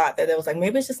really thought that it was like,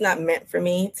 maybe it's just not meant for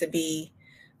me to be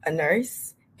a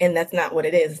nurse. And that's not what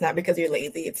it is. It's not because you're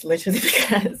lazy. It's literally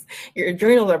because your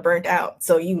adrenals are burnt out.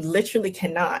 So you literally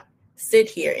cannot sit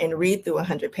here and read through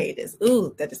 100 pages.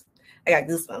 Ooh, I got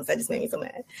goosebumps. That just made me so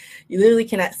mad. You literally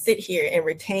cannot sit here and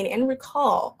retain and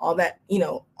recall all that,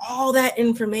 all that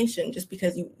information just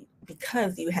because you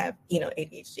have,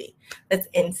 ADHD. That's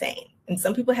insane. And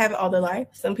some people have it all their life.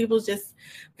 Some people just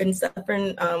been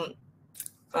suffering,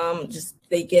 just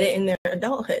they get it in their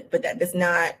adulthood, but that does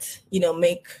not,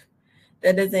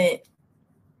 that doesn't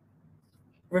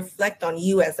reflect on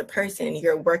you as a person and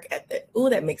your work ethic.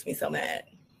 Ooh, that makes me so mad.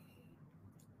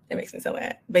 That makes me so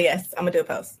mad. But yes, I'm gonna do a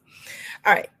post.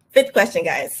 All right, 5th question,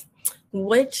 guys.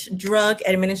 Which drug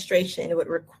administration would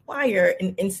require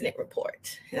an incident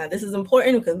report? Now, this is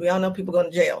important because we all know people go to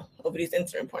jail over these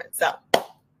incident reports. So,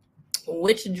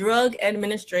 which drug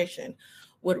administration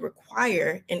would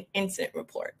require an incident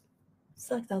report?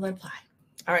 Select all that apply.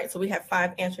 All right, so we have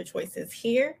 5 answer choices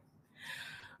here.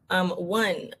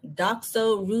 1,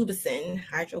 doxorubicin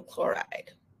hydrochloride,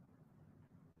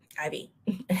 IV,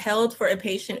 held for a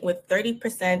patient with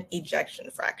 30%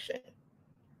 ejection fraction.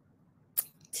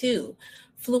 2,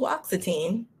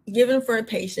 fluoxetine, given for a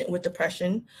patient with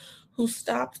depression who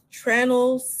stopped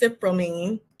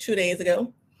tranylcypromine 2 days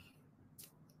ago.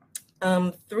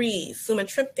 3,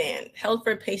 sumatriptan, held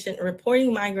for a patient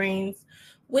reporting migraines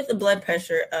with a blood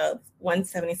pressure of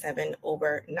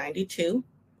 177/92.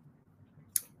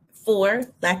 4,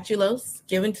 lactulose,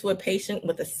 given to a patient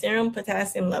with a serum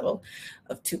potassium level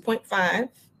of 2.5.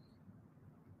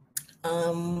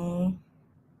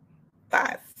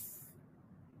 5,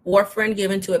 warfarin,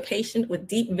 given to a patient with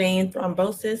deep vein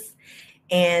thrombosis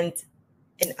and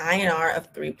an INR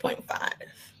of 3.5.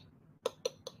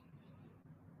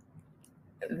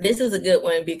 This is a good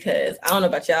one because I don't know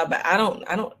about y'all, but I don't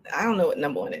know what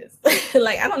number 1 is.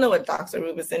 Like, I don't know what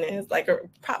doxorubicin is. Like,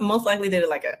 most likely did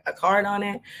like a card on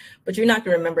it, but you're not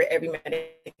gonna remember every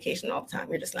medication all the time.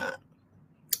 You're just not.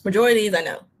 Majority of these I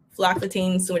know: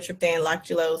 fluoxetine, sumatriptan,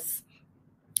 lactulose,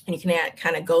 and you can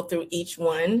kind of go through each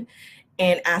one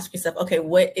and ask yourself, okay,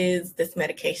 what is this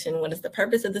medication? What is the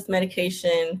purpose of this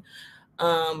medication?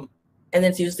 And then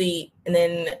it's usually, and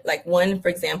then like 1, for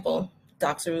example,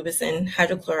 doxorubicin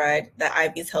hydrochloride, that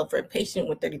IV is held for a patient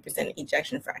with 30%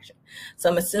 ejection fraction. So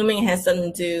I'm assuming it has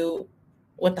something to do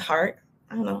with the heart.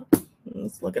 I don't know.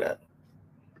 Let's look it up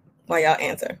while y'all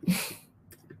answer.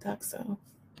 Doxo.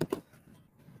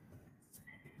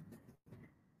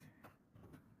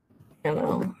 You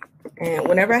know, and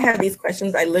whenever I have these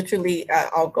questions, I literally,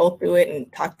 I'll go through it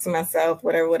and talk to myself,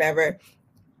 whatever.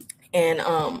 And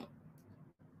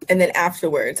then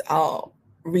afterwards, I'll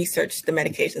research the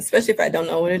medication, especially if I don't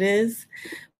know what it is,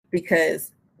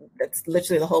 because that's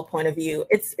literally the whole point of view.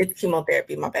 It's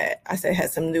chemotherapy, my bad. I said it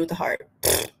has something to do with the heart.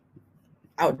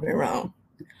 I would have been wrong.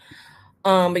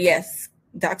 But yes,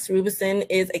 doxorubicin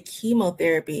is a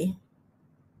chemotherapy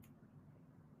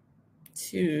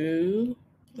to,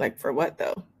 like, for what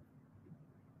though?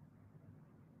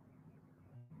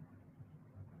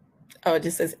 Oh, it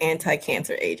just says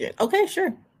anti-cancer agent. Okay,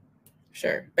 sure.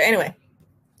 But anyway,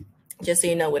 just so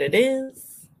you know what it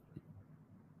is.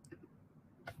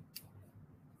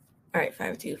 All right,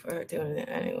 5-2 for her doing it.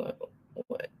 I didn't know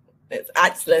what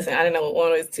it's. Listen, I don't know what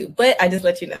 1 was 2, but I just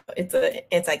let you know it's an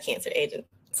anti-cancer agent.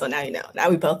 So now you know. Now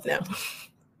we both know.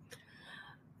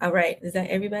 All right, is that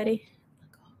everybody?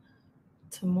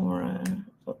 Tamora,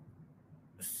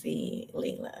 see,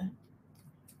 Leila.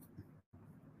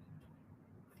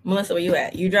 Melissa, where you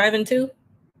at? You driving too?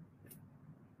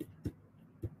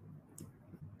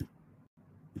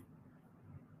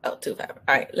 Oh, 2-5. All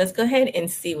right, let's go ahead and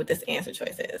see what this answer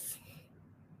choice is.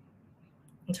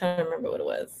 I'm trying to remember what it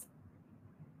was.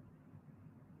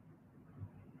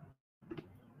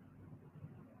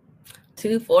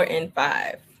 2, 4, and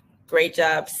 5. Great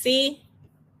job, C.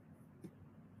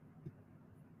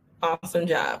 Awesome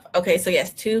job. Okay, so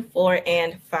yes, 2, 4,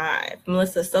 and 5.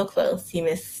 Melissa, so close. You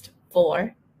missed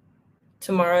 4.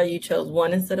 Tomorrow you chose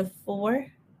 1 instead of 4.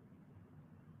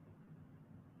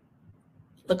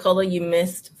 Lacola, you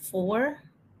missed 4.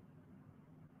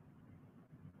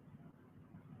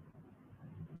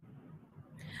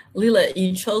 Lila,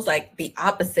 you chose like the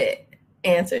opposite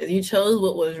answers. You chose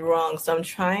what was wrong. So I'm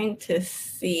trying to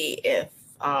see if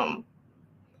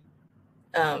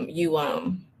you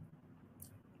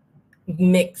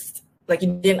mixed, like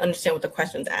you didn't understand what the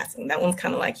question's asking. That one's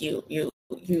kind of like you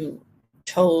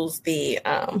chose the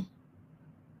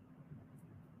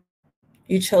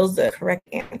correct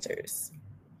answers,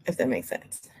 if that makes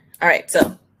sense. All right,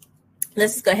 so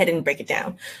let's just go ahead and break it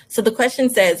down. So the question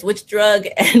says, which drug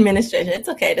administration, it's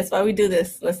okay, that's why we do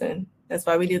this, listen, that's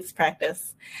why we do this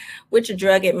practice. Which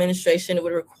drug administration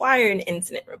would require an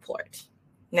incident report?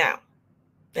 Now,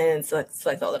 and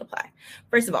select all that apply.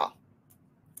 First of all,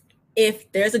 if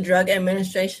there's a drug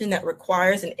administration that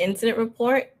requires an incident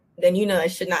report, then you know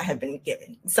it should not have been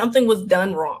given. Something was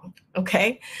done wrong,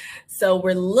 okay? So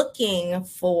we're looking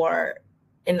for,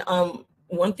 and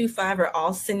 1 through 5 are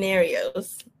all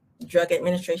scenarios, drug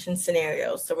administration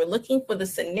scenarios. So we're looking for the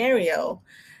scenario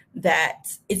that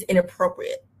is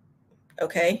inappropriate,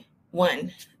 okay?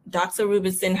 1,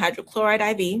 doxorubicin hydrochloride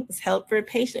IV is held for a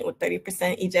patient with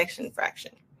 30% ejection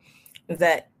fraction. Is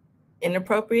that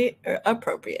inappropriate or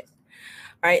appropriate?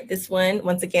 All right, this one,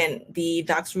 once again, the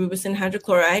doxorubicin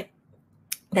hydrochloride,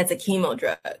 that's a chemo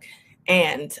drug,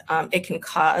 and it can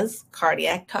cause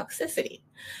cardiac toxicity.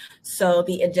 So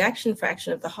the ejection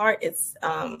fraction of the heart is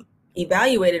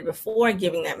evaluated before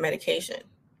giving that medication.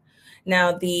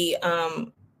 Now, the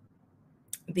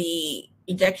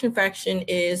Ejection fraction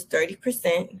is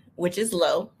 30%, which is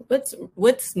low.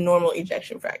 What's normal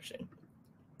ejection fraction?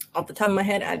 Off the top of my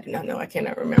head, I do not know. I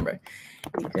cannot remember.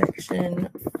 Ejection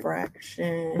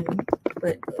fraction.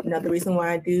 But another reason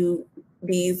why I do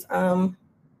these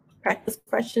practice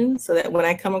questions, so that when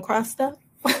I come across stuff,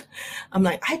 I'm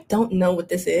like, I don't know what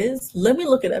this is. Let me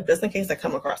look it up just in case I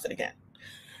come across it again.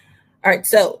 All right,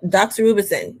 so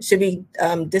doxorubicin should be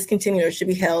discontinued or should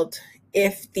be held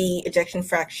if the ejection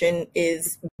fraction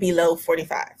is below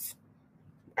 45.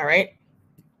 All right.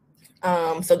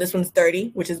 So this one's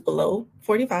 30, which is below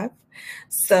 45.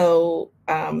 So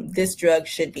this drug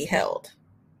should be held.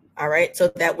 All right. So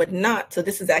that would not. So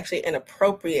this is actually an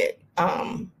appropriate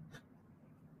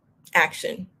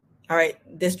action. All right.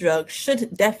 This drug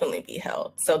should definitely be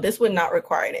held. So this would not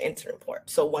require an incident report.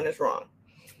 So one is wrong.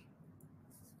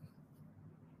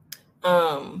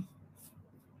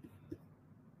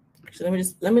 Actually,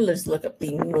 let me just look up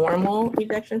the normal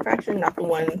ejection fraction, not the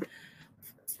one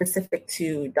specific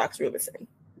to doxorubicin.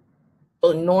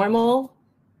 So normal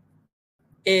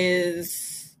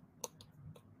is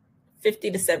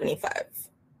 50 to 75,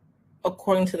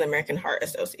 according to the American Heart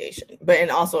Association,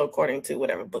 and also according to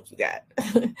whatever book you got.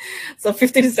 So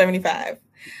 50 to 75.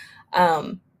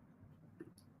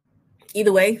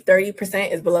 Either way,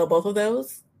 30% is below both of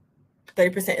those.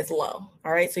 30% is low.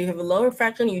 All right. So you have a lower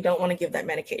fraction. You don't want to give that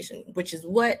medication, which is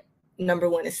what number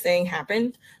one is saying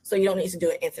happened. So you don't need to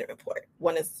do an incident report.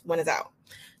 One is out.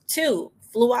 2,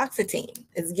 fluoxetine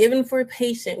is given for a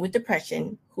patient with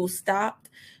depression who stopped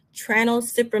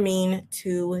tranylcypromine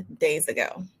 2 days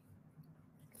ago.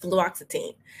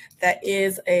 Fluoxetine, that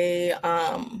is a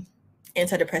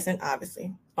antidepressant,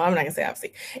 obviously. Well, I'm not gonna say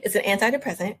obviously. It's an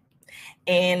antidepressant,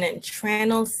 and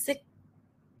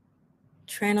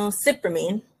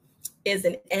tranylcypromine is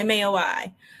an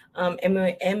MAOI,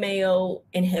 MAO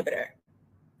inhibitor.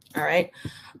 All right.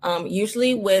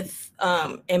 Usually with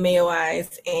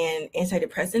MAOIs and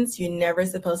antidepressants, you're never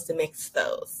supposed to mix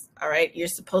those. All right. You're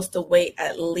supposed to wait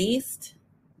at least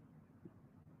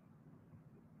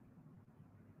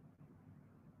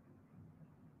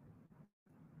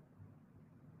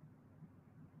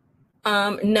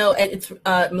no, it's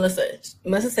Melissa.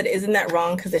 Melissa said, isn't that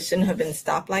wrong? Because it shouldn't have been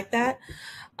stopped like that.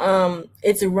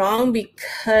 It's wrong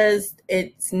because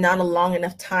it's not a long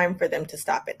enough time for them to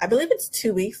stop it. I believe it's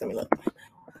 2 weeks. Let me look.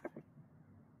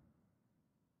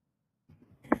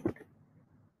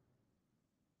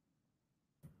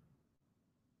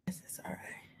 SSRI.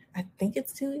 I think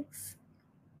it's 2 weeks.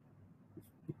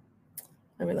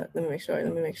 Let me look. Let me make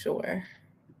sure.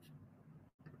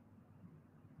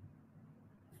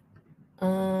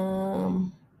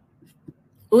 Oh,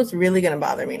 it's really gonna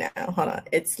bother me now. Hold on.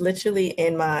 It's literally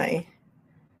in my.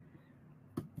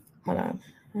 Hold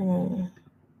on.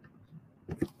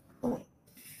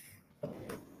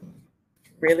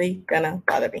 Really gonna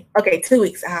bother me. Okay, 2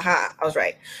 weeks. Haha, I was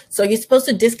right. So you're supposed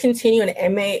to discontinue an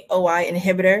MAOI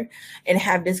inhibitor and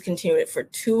have discontinued it for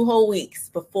 2 whole weeks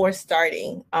before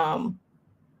starting an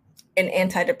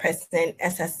antidepressant,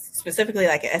 specifically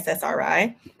like an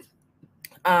SSRI,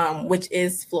 which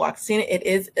is fluoxetine. It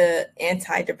is an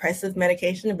antidepressive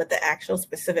medication, but the actual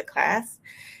specific class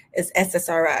is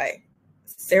SSRI,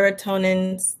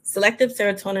 selective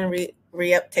serotonin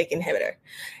reuptake inhibitor.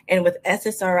 And with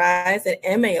SSRIs and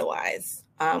MAOIs,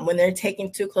 when they're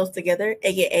taken too close together,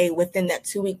 aka within that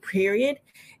 2-week period,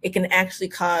 it can actually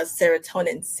cause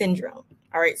serotonin syndrome.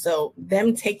 All right, so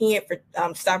them taking it for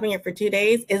stopping it for 2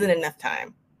 days isn't enough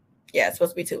time. Yeah, it's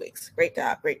supposed to be 2 weeks. Great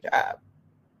job.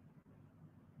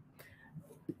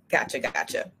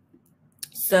 Gotcha.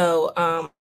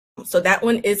 So so that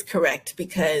one is correct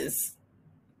because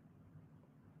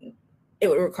it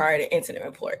would require an incident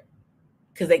report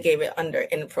because they gave it under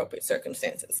inappropriate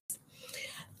circumstances.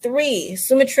 3,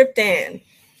 sumatriptan,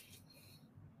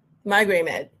 migraine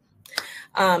med,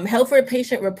 held for a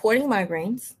patient reporting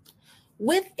migraines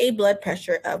with a blood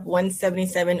pressure of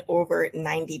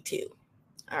 177/92.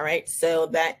 All right, so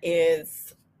that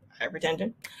is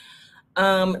hypertension.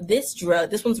 This drug,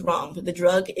 this one's wrong, but the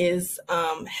drug is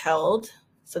held.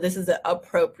 So this is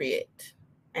appropriate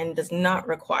and does not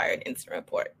require an incident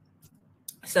report.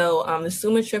 So the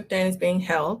sumatriptan is being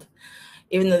held,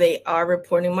 even though they are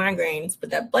reporting migraines, but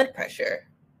that blood pressure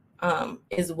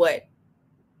is what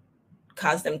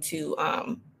caused them to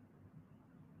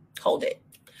hold it.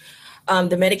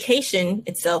 The medication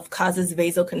itself causes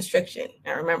vasoconstriction.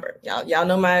 Now remember, y'all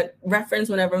know my reference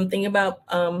whenever I'm thinking about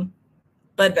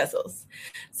blood vessels.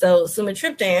 So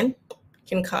sumatriptan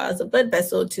can cause a blood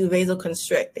vessel to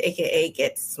vasoconstrict, aka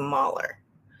get smaller.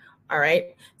 All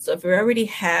right. So if you already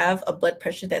have a blood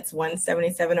pressure that's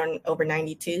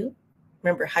 177/92,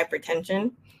 remember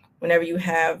hypertension, whenever you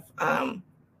have,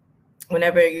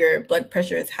 whenever your blood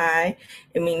pressure is high,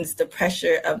 it means the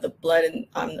pressure of the blood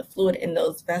and the fluid in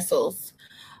those vessels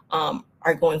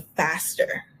are going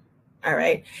faster. All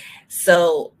right.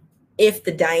 So if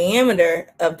the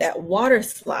diameter of that water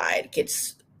slide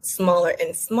gets smaller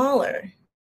and smaller,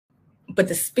 but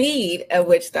the speed at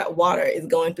which that water is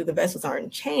going through the vessels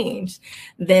aren't changed,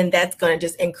 then that's going to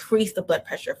just increase the blood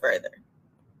pressure further.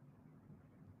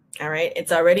 All right.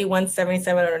 It's already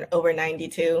 177 over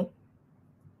 92.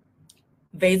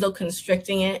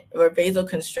 Vasoconstricting it or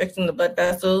vasoconstricting the blood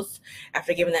vessels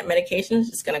after giving that medication is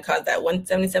just going to cause that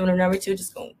 177 over 92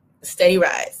 just going steady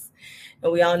rise.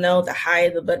 And we all know the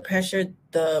higher the blood pressure,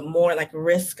 the more like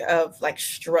risk of like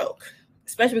stroke,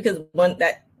 especially because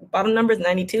that bottom number is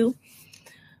 92.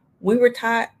 We were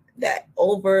taught that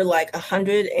over like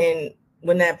 100, and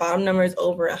when that bottom number is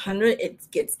over 100, it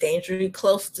gets dangerously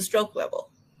close to stroke level.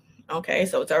 Okay,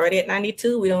 so it's already at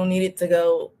 92. We don't need it to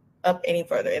go up any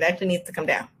further. It actually needs to come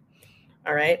down.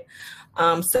 All right.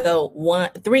 So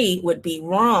 3 would be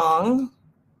wrong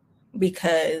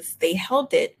because they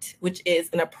held it, which is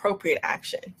an appropriate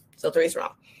action. So 3 is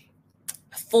wrong.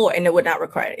 4, and it would not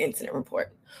require an incident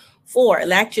report. 4,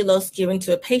 lactulose given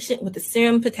to a patient with a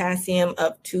serum potassium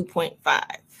of 2.5.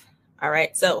 All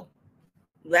right. So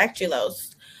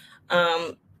lactulose,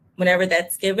 whenever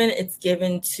that's given, it's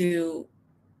given to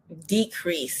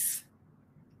decrease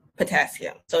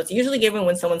potassium. So it's usually given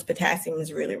when someone's potassium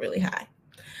is really, really high.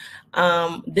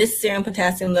 This serum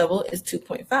potassium level is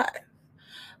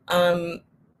 2.5.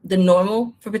 The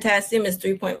normal for potassium is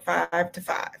 3.5 to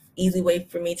 5. Easy way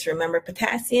for me to remember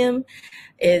potassium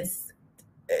is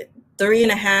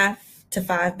 3.5 to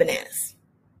 5 bananas.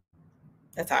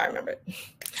 That's how I remember it.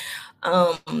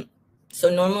 So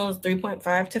normal is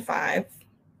 3.5 to 5.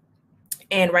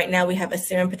 And right now we have a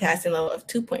serum potassium level of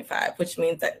 2.5, which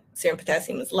means that serum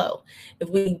potassium is low. If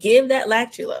we give that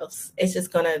lactulose, it's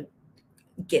just going to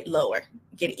get lower,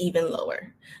 get even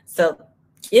lower. So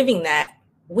giving that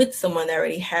with someone that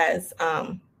already has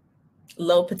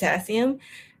low potassium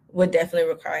would definitely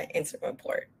require an incident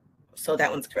report. So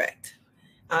that one's correct.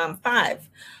 5,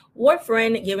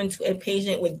 warfarin given to a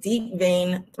patient with deep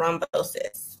vein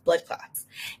thrombosis, blood clots,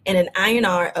 and an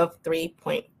INR of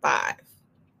 3.5.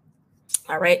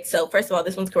 All right, so first of all,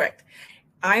 this one's correct.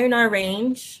 INR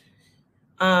range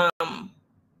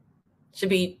should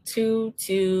be 2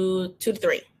 to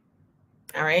 3.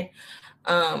 All right,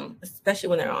 especially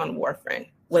when they're on warfarin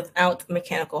without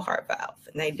mechanical heart valve,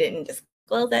 and they didn't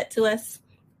disclose that to us.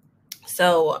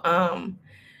 So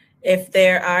if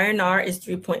their INR is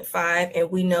 3.5, and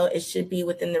we know it should be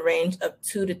within the range of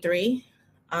 2 to 3,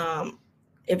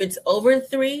 if it's over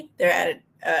 3, they're at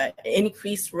an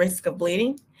increased risk of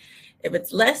bleeding. If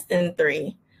it's less than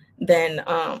 3, then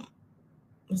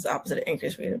it's the opposite of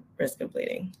increased risk of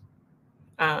bleeding.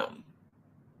 I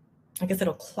guess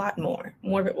it'll clot more.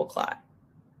 More of it will clot.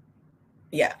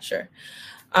 Yeah, sure.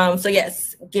 So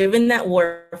yes, given that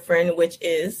warfarin, which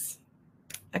is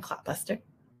a clot buster,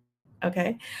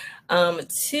 okay,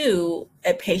 to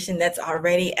a patient that's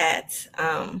already at,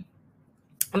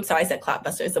 I'm sorry, I said clot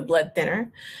buster, it's a blood thinner,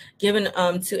 given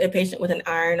to a patient with an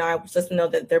INR, which lets them know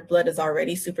that their blood is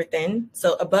already super thin.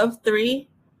 So above 3,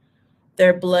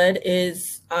 their blood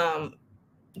is going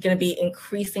to be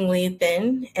increasingly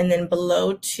thin, and then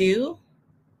below 2,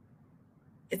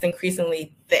 it's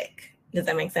increasingly thick. Does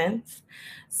that make sense?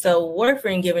 So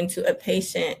warfarin given to a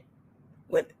patient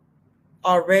with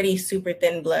already super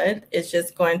thin blood is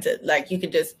just going to, like, you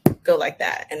could just go like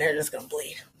that, and they're just going to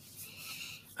bleed.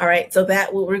 All right, so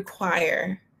that will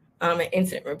require an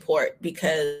incident report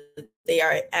because they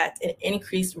are at an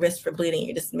increased risk for bleeding.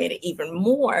 You just made it even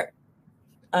more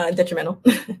detrimental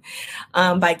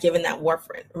by giving that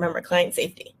warfarin. Remember, client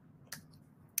safety.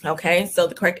 Okay, so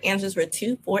the correct answers were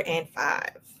 2, 4, and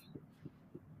 5.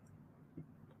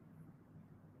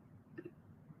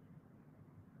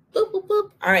 Boop, boop,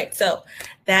 boop. All right, so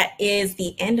that is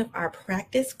the end of our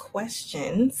practice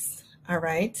questions. All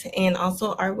right, and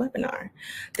also our webinar.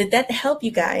 Did that help you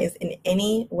guys in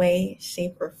any way,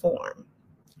 shape, or form?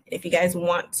 If you guys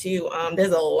want to,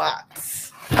 there's a lot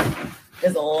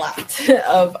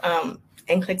of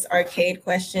NCLEX Arcade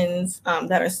questions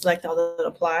that are selectable that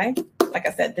apply. Like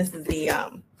I said, this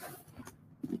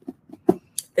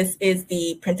is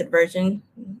the printed version.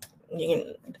 You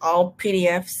can, all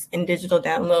PDFs and digital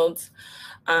downloads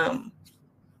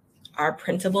are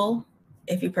printable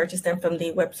if you purchase them from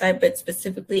the website, but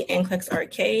specifically NCLEX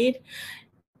Arcade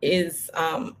is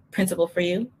printable for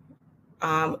you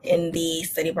in the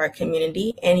study bar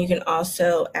community. And you can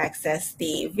also access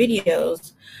the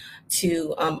videos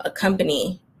to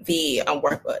accompany the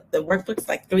workbook. The workbook's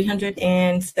like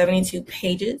 372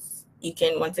 pages. You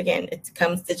can, once again, it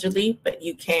comes digitally, but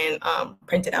you can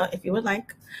print it out if you would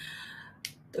like.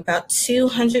 About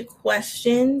 200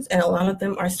 questions, and a lot of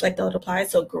them are select all apply.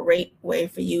 So great way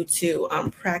for you to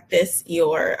practice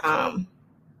your to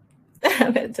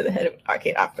the head of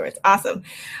Arcade afterwards. Awesome.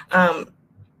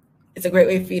 It's a great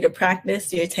way for you to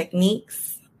practice your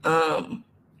techniques. And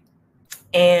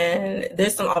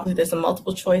there's some, obviously there's some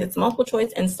multiple choice. It's multiple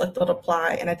choice and select all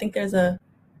apply. And I think there's a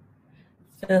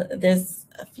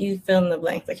few fill in the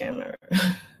blanks. I can't remember.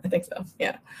 I think so.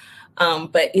 Yeah.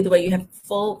 But either way, you have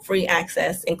full free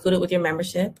access included with your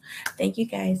membership. Thank you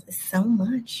guys so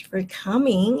much for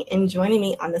coming and joining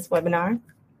me on this webinar.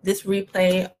 This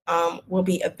replay will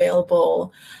be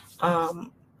available,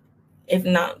 if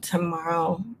not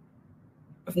tomorrow,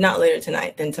 if not later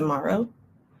tonight, then tomorrow,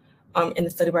 in the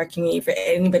study bar community for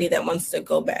anybody that wants to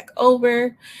go back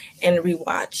over and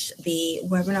rewatch the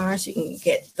webinar so you can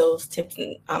get those tips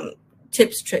and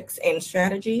tricks, and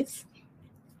strategies.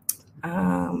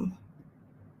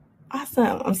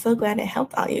 Awesome. I'm so glad it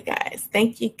helped all you guys.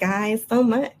 Thank you guys so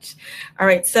much. All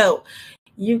right. So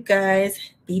you guys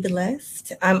be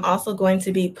blessed. I'm also going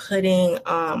to be putting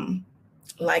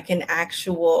like an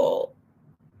actual,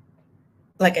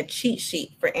 like a cheat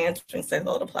sheet for answering select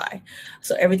all apply.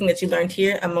 So everything that you learned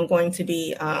here, I'm going to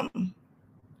be,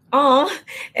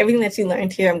 everything that you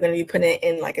learned here, I'm going to be putting it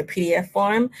in like a PDF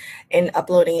form and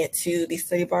uploading it to the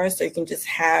study bar so you can just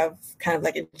have kind of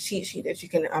like a cheat sheet that you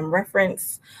can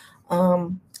reference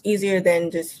easier than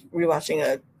just rewatching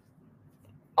a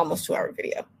almost 2-hour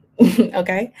video.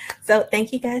 Okay, so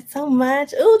thank you guys so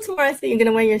much. Oh, tomorrow I see you're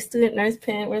gonna wear your student nurse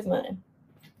pin. Where's mine?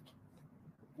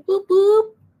 Boop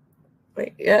boop.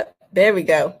 Wait, yep, there we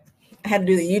go. I had to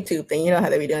do the YouTube thing. You know how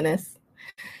they be doing this.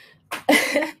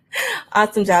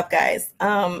 Awesome job, guys.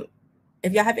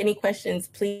 If y'all have any questions,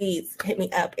 please hit me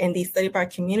up in the study bar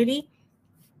community.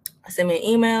 Send me an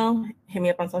email, hit me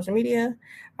up on social media.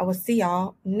 I will see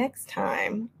y'all next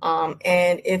time.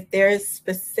 And if there's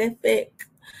specific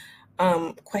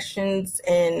questions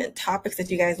and topics that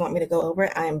you guys want me to go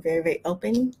over, I am very, very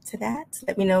open to that.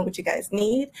 Let me know what you guys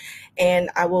need,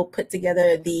 and I will put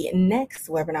together the next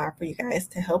webinar for you guys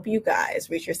to help you guys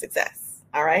reach your success.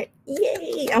 All right.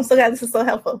 Yay. I'm so glad this is so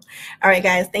helpful. All right,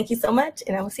 guys. Thank you so much,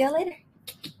 and I will see y'all later.